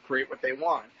someone's right to create what they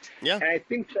want. Yeah. And I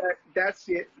think that's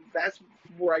it. That's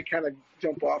where I kind of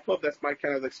jump off of. That's my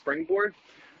kind of like springboard.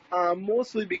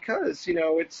 Mostly because,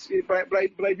 but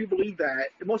I do believe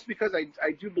that. Mostly because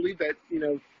I do believe that,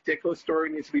 Ditko's story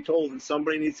needs to be told, and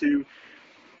somebody needs to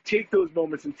take those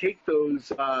moments and take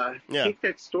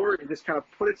that story and just kind of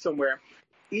put it somewhere.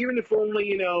 Even if only,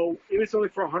 even if it's only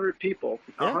for 100 people,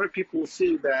 100 people will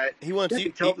see that he wants you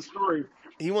to tell the story.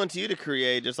 He wants you to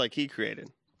create just like he created.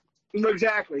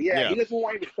 Exactly. Yeah. He doesn't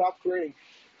want you to stop creating.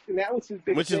 And that was his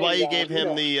big Which is why you gave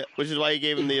him the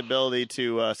ability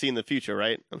to see in the future,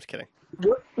 right? I'm just kidding.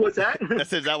 What's that?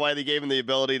 Is that why they gave him the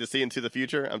ability to see into the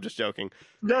future? I'm just joking.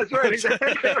 That's right.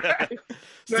 Exactly. Right.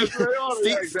 That's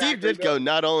right. Steve Ditko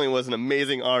not only was an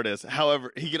amazing artist,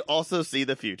 however, he could also see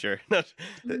the future.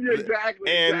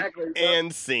 Exactly.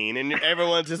 And scene. And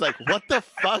everyone's just like, what the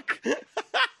fuck?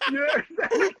 Yeah,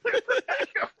 exactly.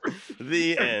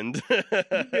 The end.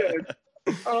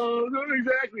 No,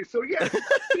 exactly. So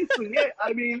basically,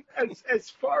 I mean, as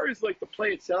far as like the play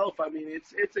itself, I mean,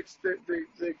 it's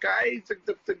the guys,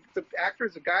 the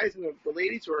actors, the guys, and the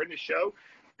ladies who are in the show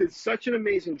did such an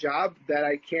amazing job that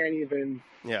I can't even.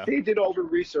 Yeah. They did all the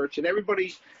research, and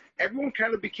everyone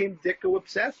kind of became Ditko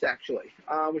obsessed, actually,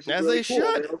 which is As really they cool.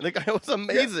 should. You know? The guy was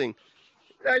amazing.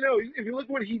 I know. If you look at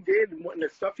what he did and the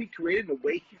stuff he created, the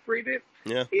way he created it,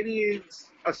 Yeah. it is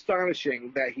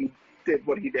astonishing that he did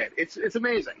what he did. It's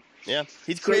amazing. Yeah,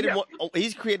 he's So, created yeah.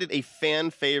 he's created a fan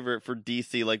favorite for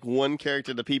DC, like one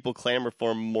character that people clamor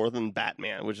for more than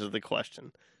Batman, which is the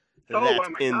question. Oh, That's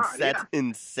my God, that's yeah.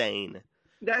 insane.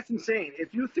 That's insane.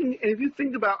 If you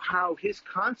think about how his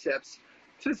concepts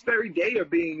to this very day are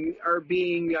being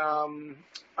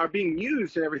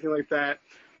used and everything like that,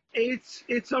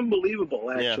 it's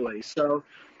unbelievable actually. Yeah. So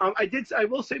I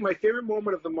will say my favorite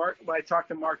moment of when I talked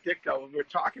to Mark Ditko, and we were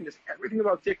talking just everything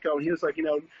about Ditko, and he was like,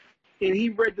 and he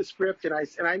read the script, and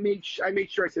I made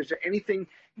sure I said, is there anything?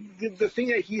 The thing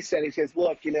that he said, he says,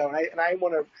 look, and I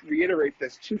want to reiterate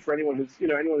this too for anyone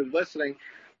who's listening.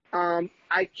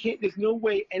 I can't. There's no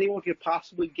way anyone could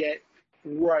possibly get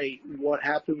right what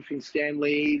happened between Stan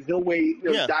Lee. There's no way.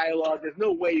 Yeah. Dialogue. There's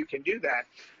no way you can do that.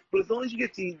 But as long as you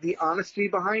get the honesty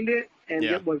behind it and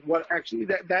Yeah. get what actually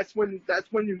that's when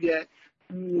you get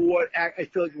what I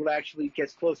feel like what actually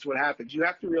gets close to what happens. You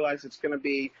have to realize it's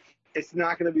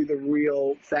not going to be the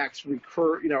real facts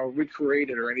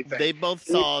recreated or anything. They both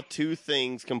saw two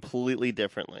things completely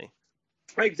differently.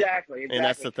 Exactly. And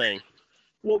that's the thing.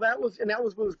 Well, that was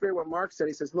what was great. What Mark said,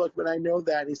 he says, "Look, when I know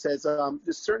that," he says,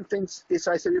 "there's certain things."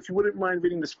 So I said, "If you wouldn't mind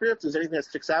reading the script, is there anything that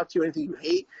sticks out to you, anything you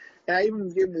hate?" And I even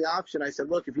gave him the option. I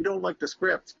said, "Look, if you don't like the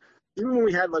script, even when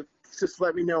we had just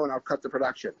let me know, and I'll cut the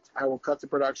production. I will cut the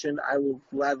production. I will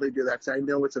gladly do that because I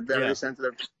know it's a very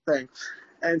sensitive thing."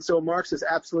 And so Mark says,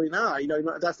 "Absolutely not.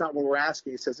 That's not what we're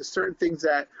asking." He says, "There's certain things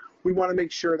that we want to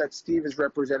make sure that Steve is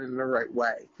represented in the right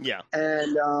way." Yeah. And,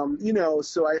 he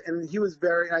was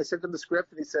I sent him the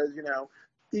script, and he says,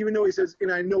 even though he says,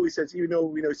 and I know he says, he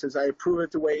says, I approve it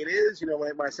the way it is.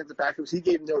 When I sent it back to him, he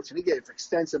gave notes, and he gave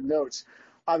extensive notes.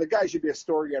 The guy should be a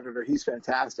story editor. He's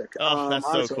fantastic. Oh, that's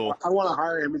honestly, so cool. I want to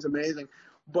hire him. He's amazing.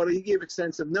 But he gave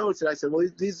extensive notes, and I said, well,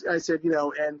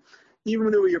 and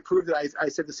even though he approved it, I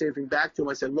said the same thing back to him.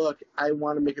 I said, look, I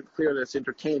want to make it clear that it's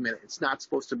entertainment. It's not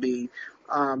supposed to be,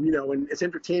 and it's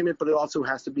entertainment, but it also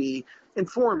has to be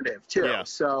informative, too. Yeah.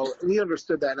 So he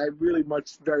understood that, and I really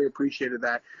very appreciated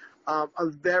that. A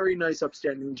very nice,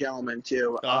 upstanding gentleman,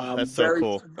 too. Oh, that's so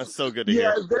cool. That's so good to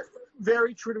hear. Yeah,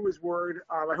 very true to his word.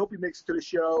 I hope he makes it to the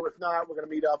show. If not, we're going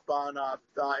to meet up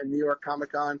in New York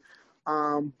Comic-Con.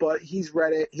 But he's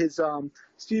read it. His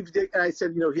Steve Dick, and I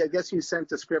said, I guess he sent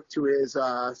the script to his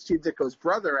Steve Ditko's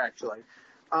brother actually,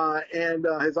 and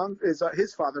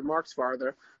his father, Mark's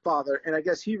father, and I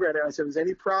guess he read it. I said, "If there's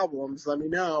any problems, let me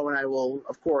know, and I will,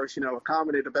 of course,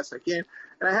 accommodate the best I can."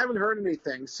 And I haven't heard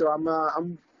anything, so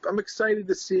I'm excited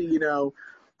to see.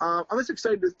 I'm just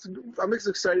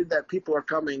excited that people are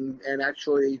coming and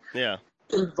actually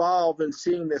involved in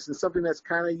seeing this, and something that's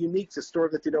kind of unique to a story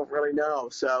that they don't really know.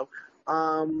 So.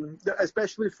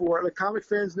 Especially for the comic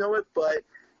fans know it, but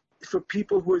for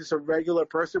people who are just a regular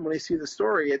person, when they see the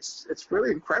story, it's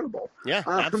really incredible. Yeah,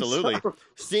 absolutely.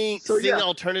 Seeing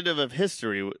alternative of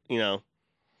history,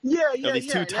 these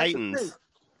two titans.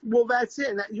 Well, that's it.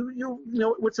 And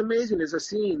what's amazing is a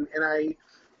scene, and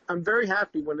I'm very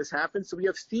happy when this happens. So we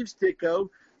have Steve Ditko,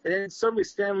 and then suddenly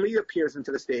Stan Lee appears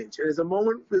into the stage. And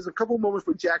there's a couple moments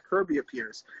where Jack Kirby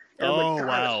appears. And I'm like,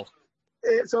 wow.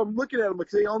 And so I'm looking at them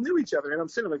because they all knew each other, and I'm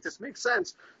sitting like, this makes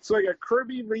sense. So I got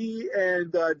Kirby, Lee,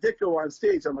 and Ditko on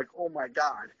stage. I'm like, oh my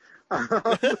god,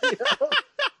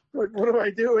 like what do I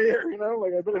do here?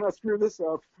 Like I better not screw this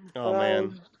up. Oh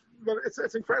man, but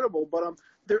it's incredible. But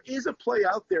there is a play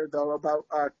out there though about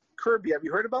Kirby. Have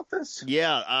you heard about this?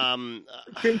 Yeah,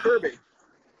 King Kirby.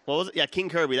 What was it? Yeah, King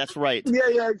Kirby. That's right.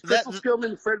 Yeah. Crystal Skillman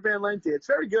and Fred Van Lente. It's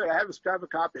very good. I have a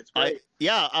copy. It's great.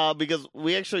 Because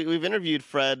we've interviewed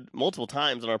Fred multiple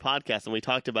times on our podcast, and we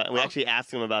talked about, and we actually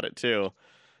asked him about it too.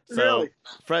 So really?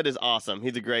 Fred is awesome.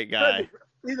 He's a great guy.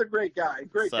 He's a great guy.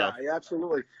 Great guy.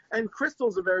 Absolutely. And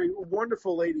Crystal's a very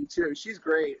wonderful lady too. She's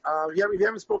great. If you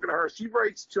haven't spoken to her, she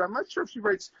writes too. I'm not sure if she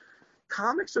writes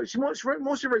comics. So she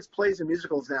mostly writes plays and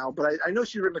musicals now, but I know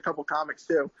she's written a couple comics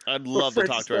too. I'd love to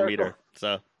talk to her and meet her.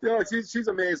 So yeah, she's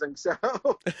amazing. So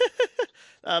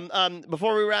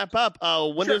before we wrap up,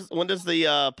 when does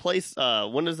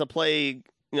the play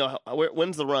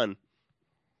when's the run?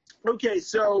 Okay,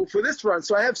 so for this run,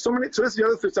 so I have so many. So this is the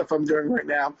other stuff I'm doing right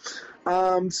now.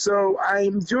 So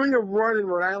I'm doing a run in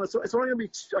Rhode Island. So it's only going to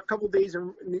be a couple days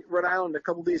in Rhode Island, a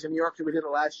couple days in New York. We did it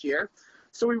last year.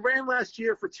 So we ran last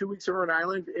year for 2 weeks in Rhode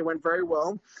Island. It went very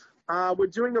well. We're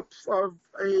doing a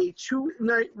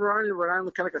 2-night run in Rhode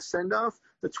Island, kind of like a send-off,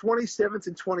 the 27th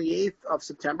and 28th of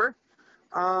September.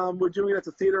 We're doing it at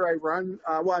the theater I run.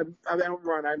 Well, I don't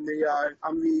run. I'm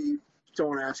the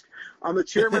don't ask. I'm the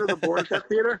chairman of the board at that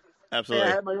theater. Absolutely.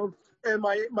 And I have my own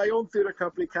my own theater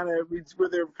company. We're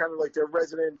their kind of like their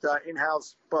resident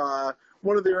in-house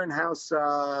one of their in-house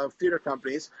theater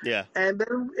companies. Yeah. And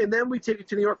then we take it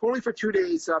to New York only for 2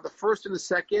 days, the first and the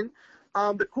second.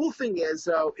 The cool thing is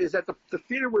that the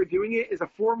theater we're doing it is a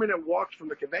 4-minute walk from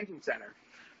the convention center.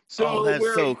 So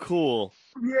that's so cool.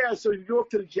 Yeah, so you go up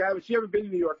to the Javits. If you haven't been to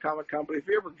New York Comic Con, but if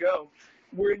you ever go,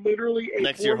 we're literally a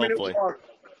next year, 4-minute hopefully. walk.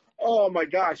 Oh my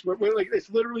gosh, we're like, it's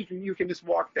literally, you can just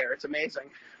walk there. It's amazing.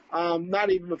 Not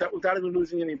even without even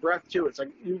losing any breath too. It's like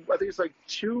I think it's like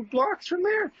 2 blocks from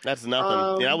there. That's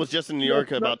nothing. I was just in New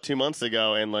York about 2 months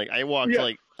ago, and like I walked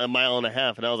like a mile and a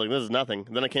half, and I was like, "This is nothing."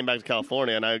 Then I came back to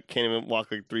California, and I can't even walk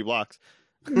like 3 blocks.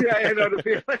 Yeah, I know the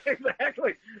feeling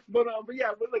exactly. But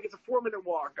like it's a 4-minute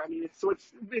walk. I mean,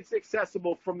 it's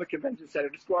accessible from the convention center.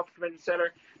 Just go off the convention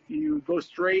center, you go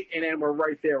straight, and then we're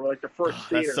right there. We're like the first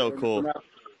theater. That's so cool.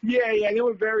 Yeah, they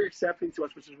were very accepting to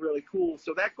us, which is really cool.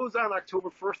 So that goes on October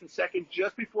 1st and 2nd,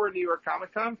 just before New York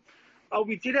Comic Con.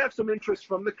 We did have some interest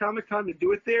from the Comic Con to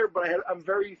do it there, but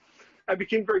I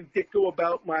became very dicko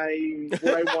about what I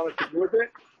wanted to do with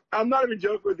it. I'm not even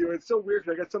joking with you. It's so weird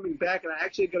because I got something back, and I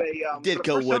actually got a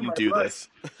Ditko wouldn't do this.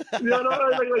 No,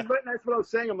 that's what I was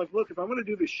saying. I'm like, look, if I'm going to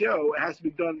do the show, it has to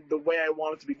be done the way I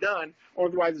want it to be done, or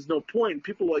otherwise there's no point.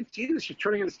 People are like, Jesus, you're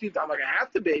turning into Steve. I'm like, I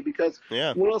have to be, because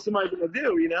what else am I going to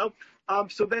do, you know?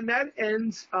 So then that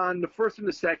ends on the 1st and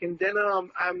the 2nd. Then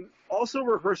I'm also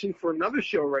rehearsing for another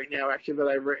show right now, actually, that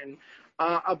I've written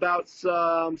about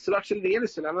Seduction of the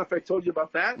Innocent. I don't know if I told you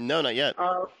about that. No, not yet.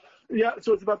 Yeah,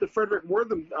 so it's about the Frederick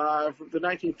Wortham from the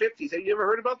 1950s. Have you ever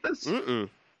heard about this? Mm-mm.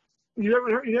 You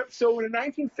haven't heard? So in the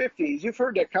 1950s, you've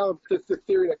heard that the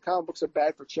theory that comic books are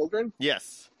bad for children?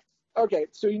 Yes. Okay,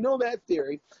 so you know that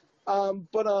theory. So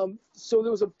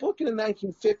there was a book in the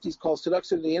 1950s called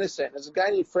Seduction of the Innocent. There's a guy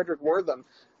named Frederick Wortham.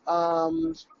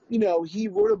 He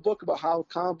wrote a book about how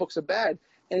comic books are bad,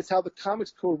 and it's how the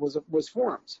Comics Code was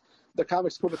formed, the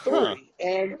Comics Code Authority. Huh.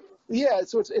 And yeah,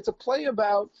 so it's a play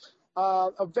about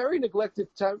a very neglected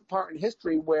part in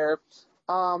history where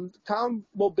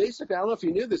basically, I don't know if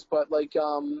you knew this, but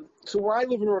so where I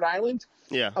live in Rhode Island,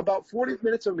 about 40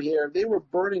 minutes from here, they were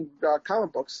burning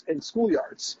comic books in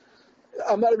schoolyards.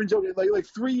 I'm not even joking. Like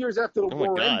 3 years after the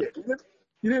war ended.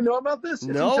 You didn't know about this? It's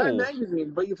no. in Time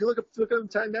Magazine, but if you look up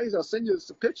Time Magazine, I'll send you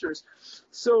some pictures.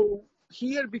 So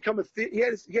he had become he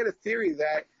had a theory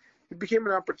that he became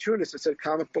an opportunist that said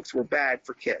comic books were bad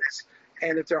for kids,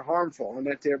 and that they're harmful, and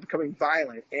that they're becoming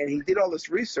violent. And he did all this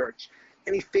research,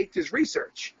 and he faked his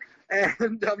research.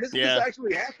 And this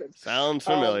actually happened. Sounds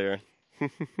familiar.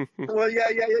 Well, yeah.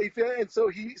 And so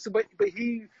he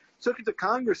took it to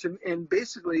Congress, and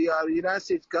basically the United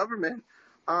States government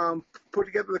put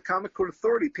together the Comic Code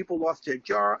Authority. People lost their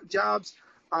jobs.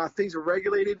 Things were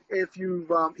regulated.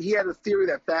 He had a theory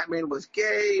that Batman was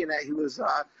gay and that he was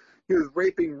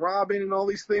raping Robin and all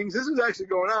these things. This was actually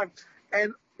going on,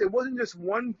 and it wasn't just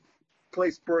one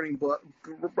place burning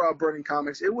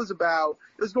comics. It was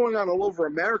going on all over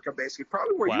America, basically,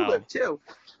 probably where you live too.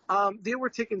 They were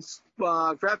taking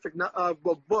graphic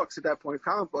books at that point,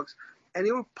 comic books, and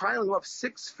they were piling them up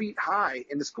 6 feet high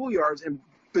in the schoolyards and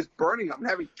just burning them and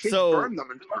having kids burn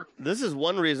them. This is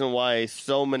one reason why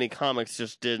so many comics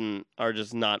are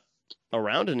just not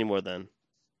around anymore then.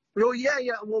 Well, yeah.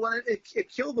 Well, it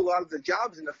killed a lot of the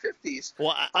jobs in the 50s.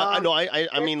 Well, I know.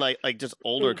 I mean, like just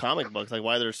older comic books, like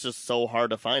why they're just so hard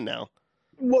to find now.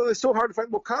 Well, it's so hard to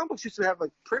find. Well, comic books used to have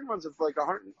like print runs of like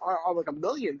 1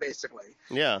 million, basically.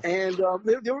 Yeah. And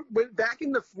they were back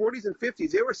in the 40s and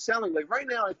 50s. They were selling like right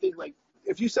now. I think like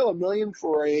if you sell 1 million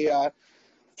for a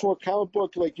comic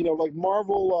book, like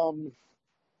Marvel.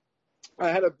 I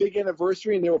had a big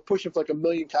anniversary, and they were pushing for like 1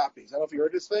 million copies. I don't know if you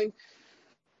heard this thing.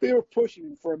 They were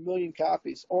pushing for 1 million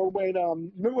copies. Or when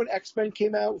remember when X-Men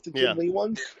came out with the Jim Lee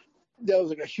ones? That was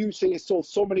like a huge thing. It sold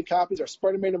so many copies. Or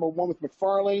Spider-Man #1 with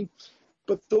McFarlane.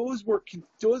 But those were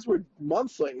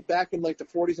monthly back in like the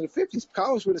 40s and the 50s.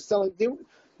 Comics were selling.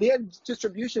 They had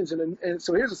distributions, and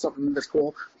so here's something that's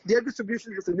cool. They had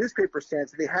distributions with the newspaper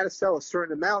stands. They had to sell a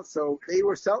certain amount, so they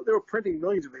were printing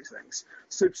millions of these things.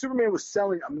 So Superman was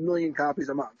selling 1 million copies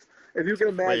a month. If you can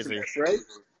imagine this, right?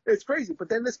 It's crazy. But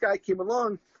then this guy came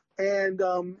along, and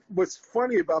what's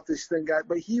funny about this thing,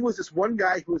 but he was this one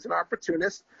guy who was an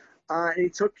opportunist. And he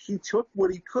took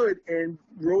what he could and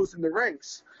rose in the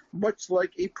ranks, much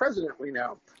like a president we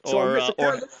know. So or I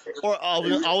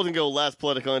was gonna go less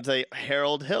political and say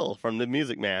Harold Hill from The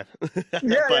Music Man.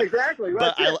 Yeah, exactly.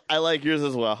 But I like yours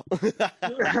as well. Yeah,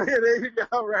 there you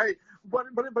go. Right. But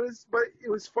it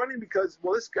was funny because,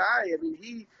 well, this guy, I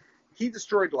mean, he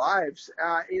destroyed lives,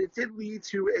 and it did lead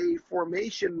to a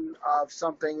formation of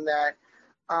something that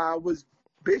was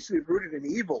basically rooted in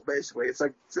evil. Basically, it's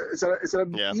an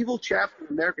evil chapter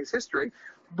in America's history.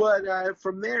 But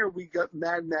from there, we got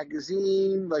Mad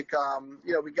Magazine, we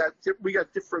got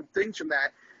different things from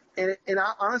that. And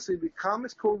honestly, the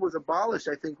Comics Code was abolished,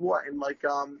 I think, in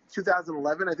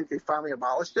 2011. I think they finally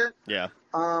abolished it. Yeah.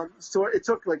 So it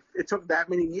took that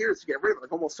many years to get rid of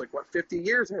it, almost 50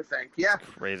 years, I think. Yeah. That's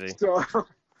crazy. So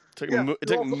it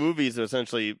took movies to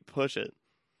essentially push it.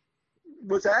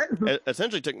 What's that? It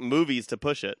essentially took movies to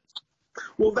push it.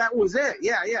 Well, that was it.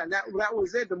 Yeah. That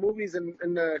was it. The movies in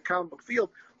the comic book field.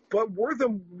 But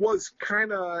Wortham went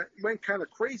kind of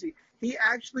crazy. He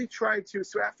actually tried to.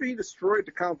 So after he destroyed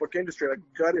the comic book industry,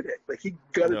 gutted it. He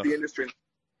gutted the industry.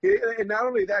 And not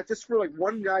only that, just for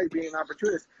one guy being an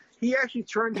opportunist, he actually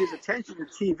turned his attention to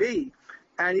TV.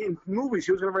 And in movies,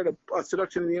 he was going to write a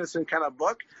Seduction of the Innocent kind of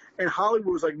book. And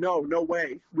Hollywood was like, no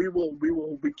way. We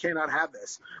cannot have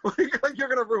this. You're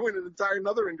going to ruin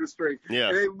another industry. Yeah.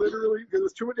 And they literally,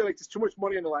 there's too much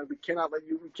money on the line. We cannot let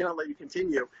you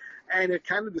continue. And it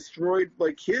kind of destroyed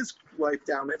his life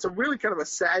down. It's a really kind of a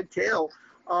sad tale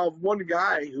of one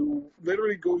guy who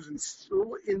literally goes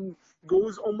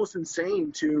almost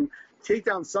insane to take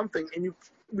down something. And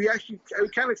we kind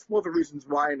of explore the reasons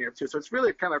why in there too. So it's really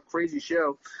a kind of crazy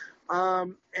show.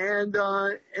 And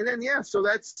then so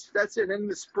that's it. And in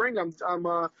the spring, I'm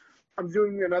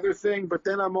doing another thing, but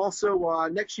then I'm also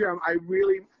next year.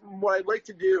 What I'd like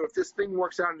to do, if this thing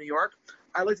works out in New York,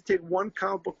 I'd like to take one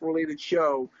comic book related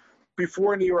show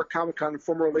before New York Comic Con and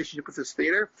form a relationship with this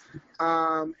theater.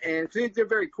 And they're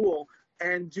very cool.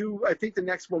 And I think the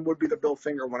next one would be the Bill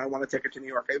Finger one. I want to take it to New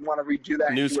York. I want to redo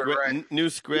that. New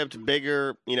script,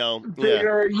 bigger,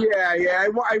 Bigger, yeah.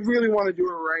 I really want to do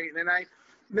it right.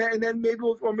 And then maybe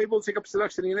we'll take up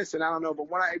Seduction of the Innocent. I don't know.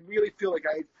 But when I really feel like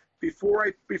before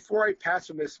I pass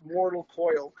from this mortal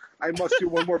coil, I must do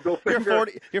one more Bill Finger.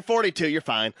 You're 42. You're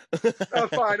fine.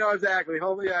 Fine. No, exactly.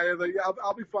 Hopefully,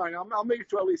 I'll be fine. I'll make it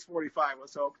to at least 45.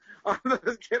 Let's hope. I'm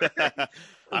just kidding. I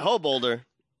hope older.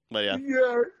 But yeah.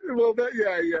 Yeah. Well,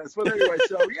 yes. But anyway,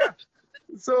 so yeah.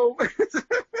 So.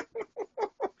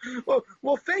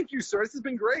 Well, thank you, sir. This has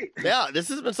been great. Yeah, this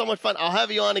has been so much fun. I'll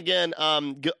have you on again.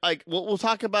 We'll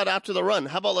talk about after the run.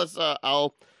 How about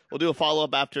we'll do a follow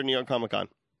up after New York Comic Con.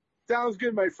 Sounds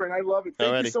good, my friend. I love it.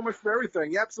 Thank you so much for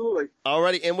everything. Yeah, absolutely.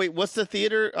 Alrighty. And wait, what's the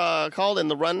theater called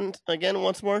and the run again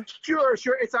once more? Sure.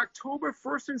 It's October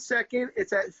 1st and 2nd.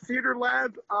 It's at Theater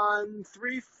Lab on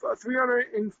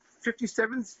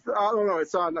 357th.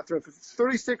 It's on not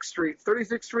 36th Street.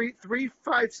 36th Street,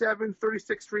 357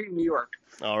 36th Street in New York.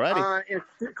 Alrighty. It's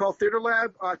called Theater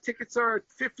Lab. Tickets are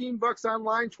 $15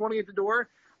 online, $20 at the door.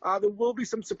 There will be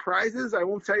some surprises. I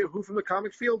won't tell you who from the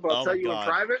comic field, but I'll tell you in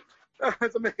private.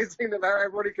 It's amazing that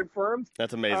I've already confirmed.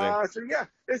 That's amazing. So yeah,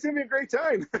 it's gonna be a great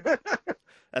time.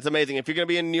 That's amazing. If you're gonna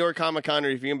be in New York Comic Con or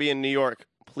if you're gonna be in New York,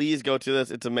 please go to this.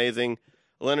 It's amazing.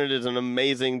 Leonard is an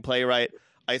amazing playwright.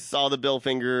 I saw the Bill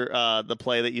Finger, the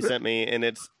play that you sent me, and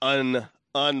it's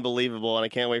unbelievable. And I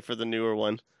can't wait for the newer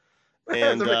one.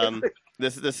 And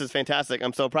this is fantastic.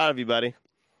 I'm so proud of you, buddy.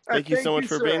 Thank you so much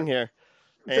for being here.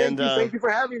 Thank you for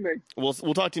having me.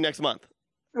 We'll talk to you next month.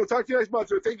 We'll talk to you next month,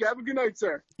 sir. Thank you. Have a good night,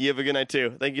 sir. You have a good night,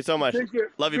 too. Thank you so much. Thank you.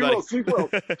 Love you, buddy. Sleep well.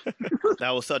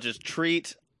 That was such a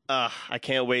treat. I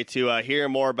can't wait to hear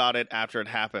more about it after it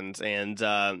happens and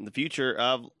the future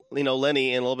of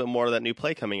Lenny and a little bit more of that new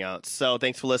play coming out. So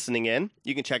thanks for listening in.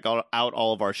 You can check out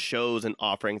all of our shows and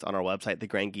offerings on our website,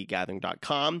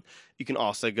 thegrandgeekgathering.com. You can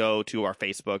also go to our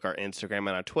Facebook, our Instagram, and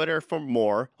our Twitter for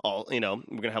more. We're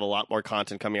going to have a lot more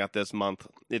content coming out this month.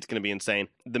 It's going to be insane.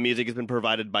 The music has been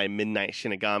provided by Midnight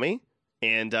Shinigami.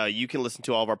 And you can listen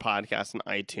to all of our podcasts on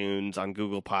iTunes, on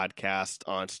Google Podcasts,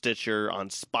 on Stitcher, on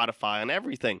Spotify, on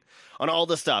everything, on all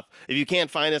this stuff. If you can't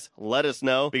find us, let us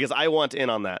know because I want in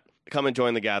on that. Come and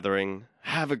join the gathering.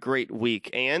 Have a great week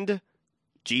and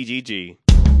GGG.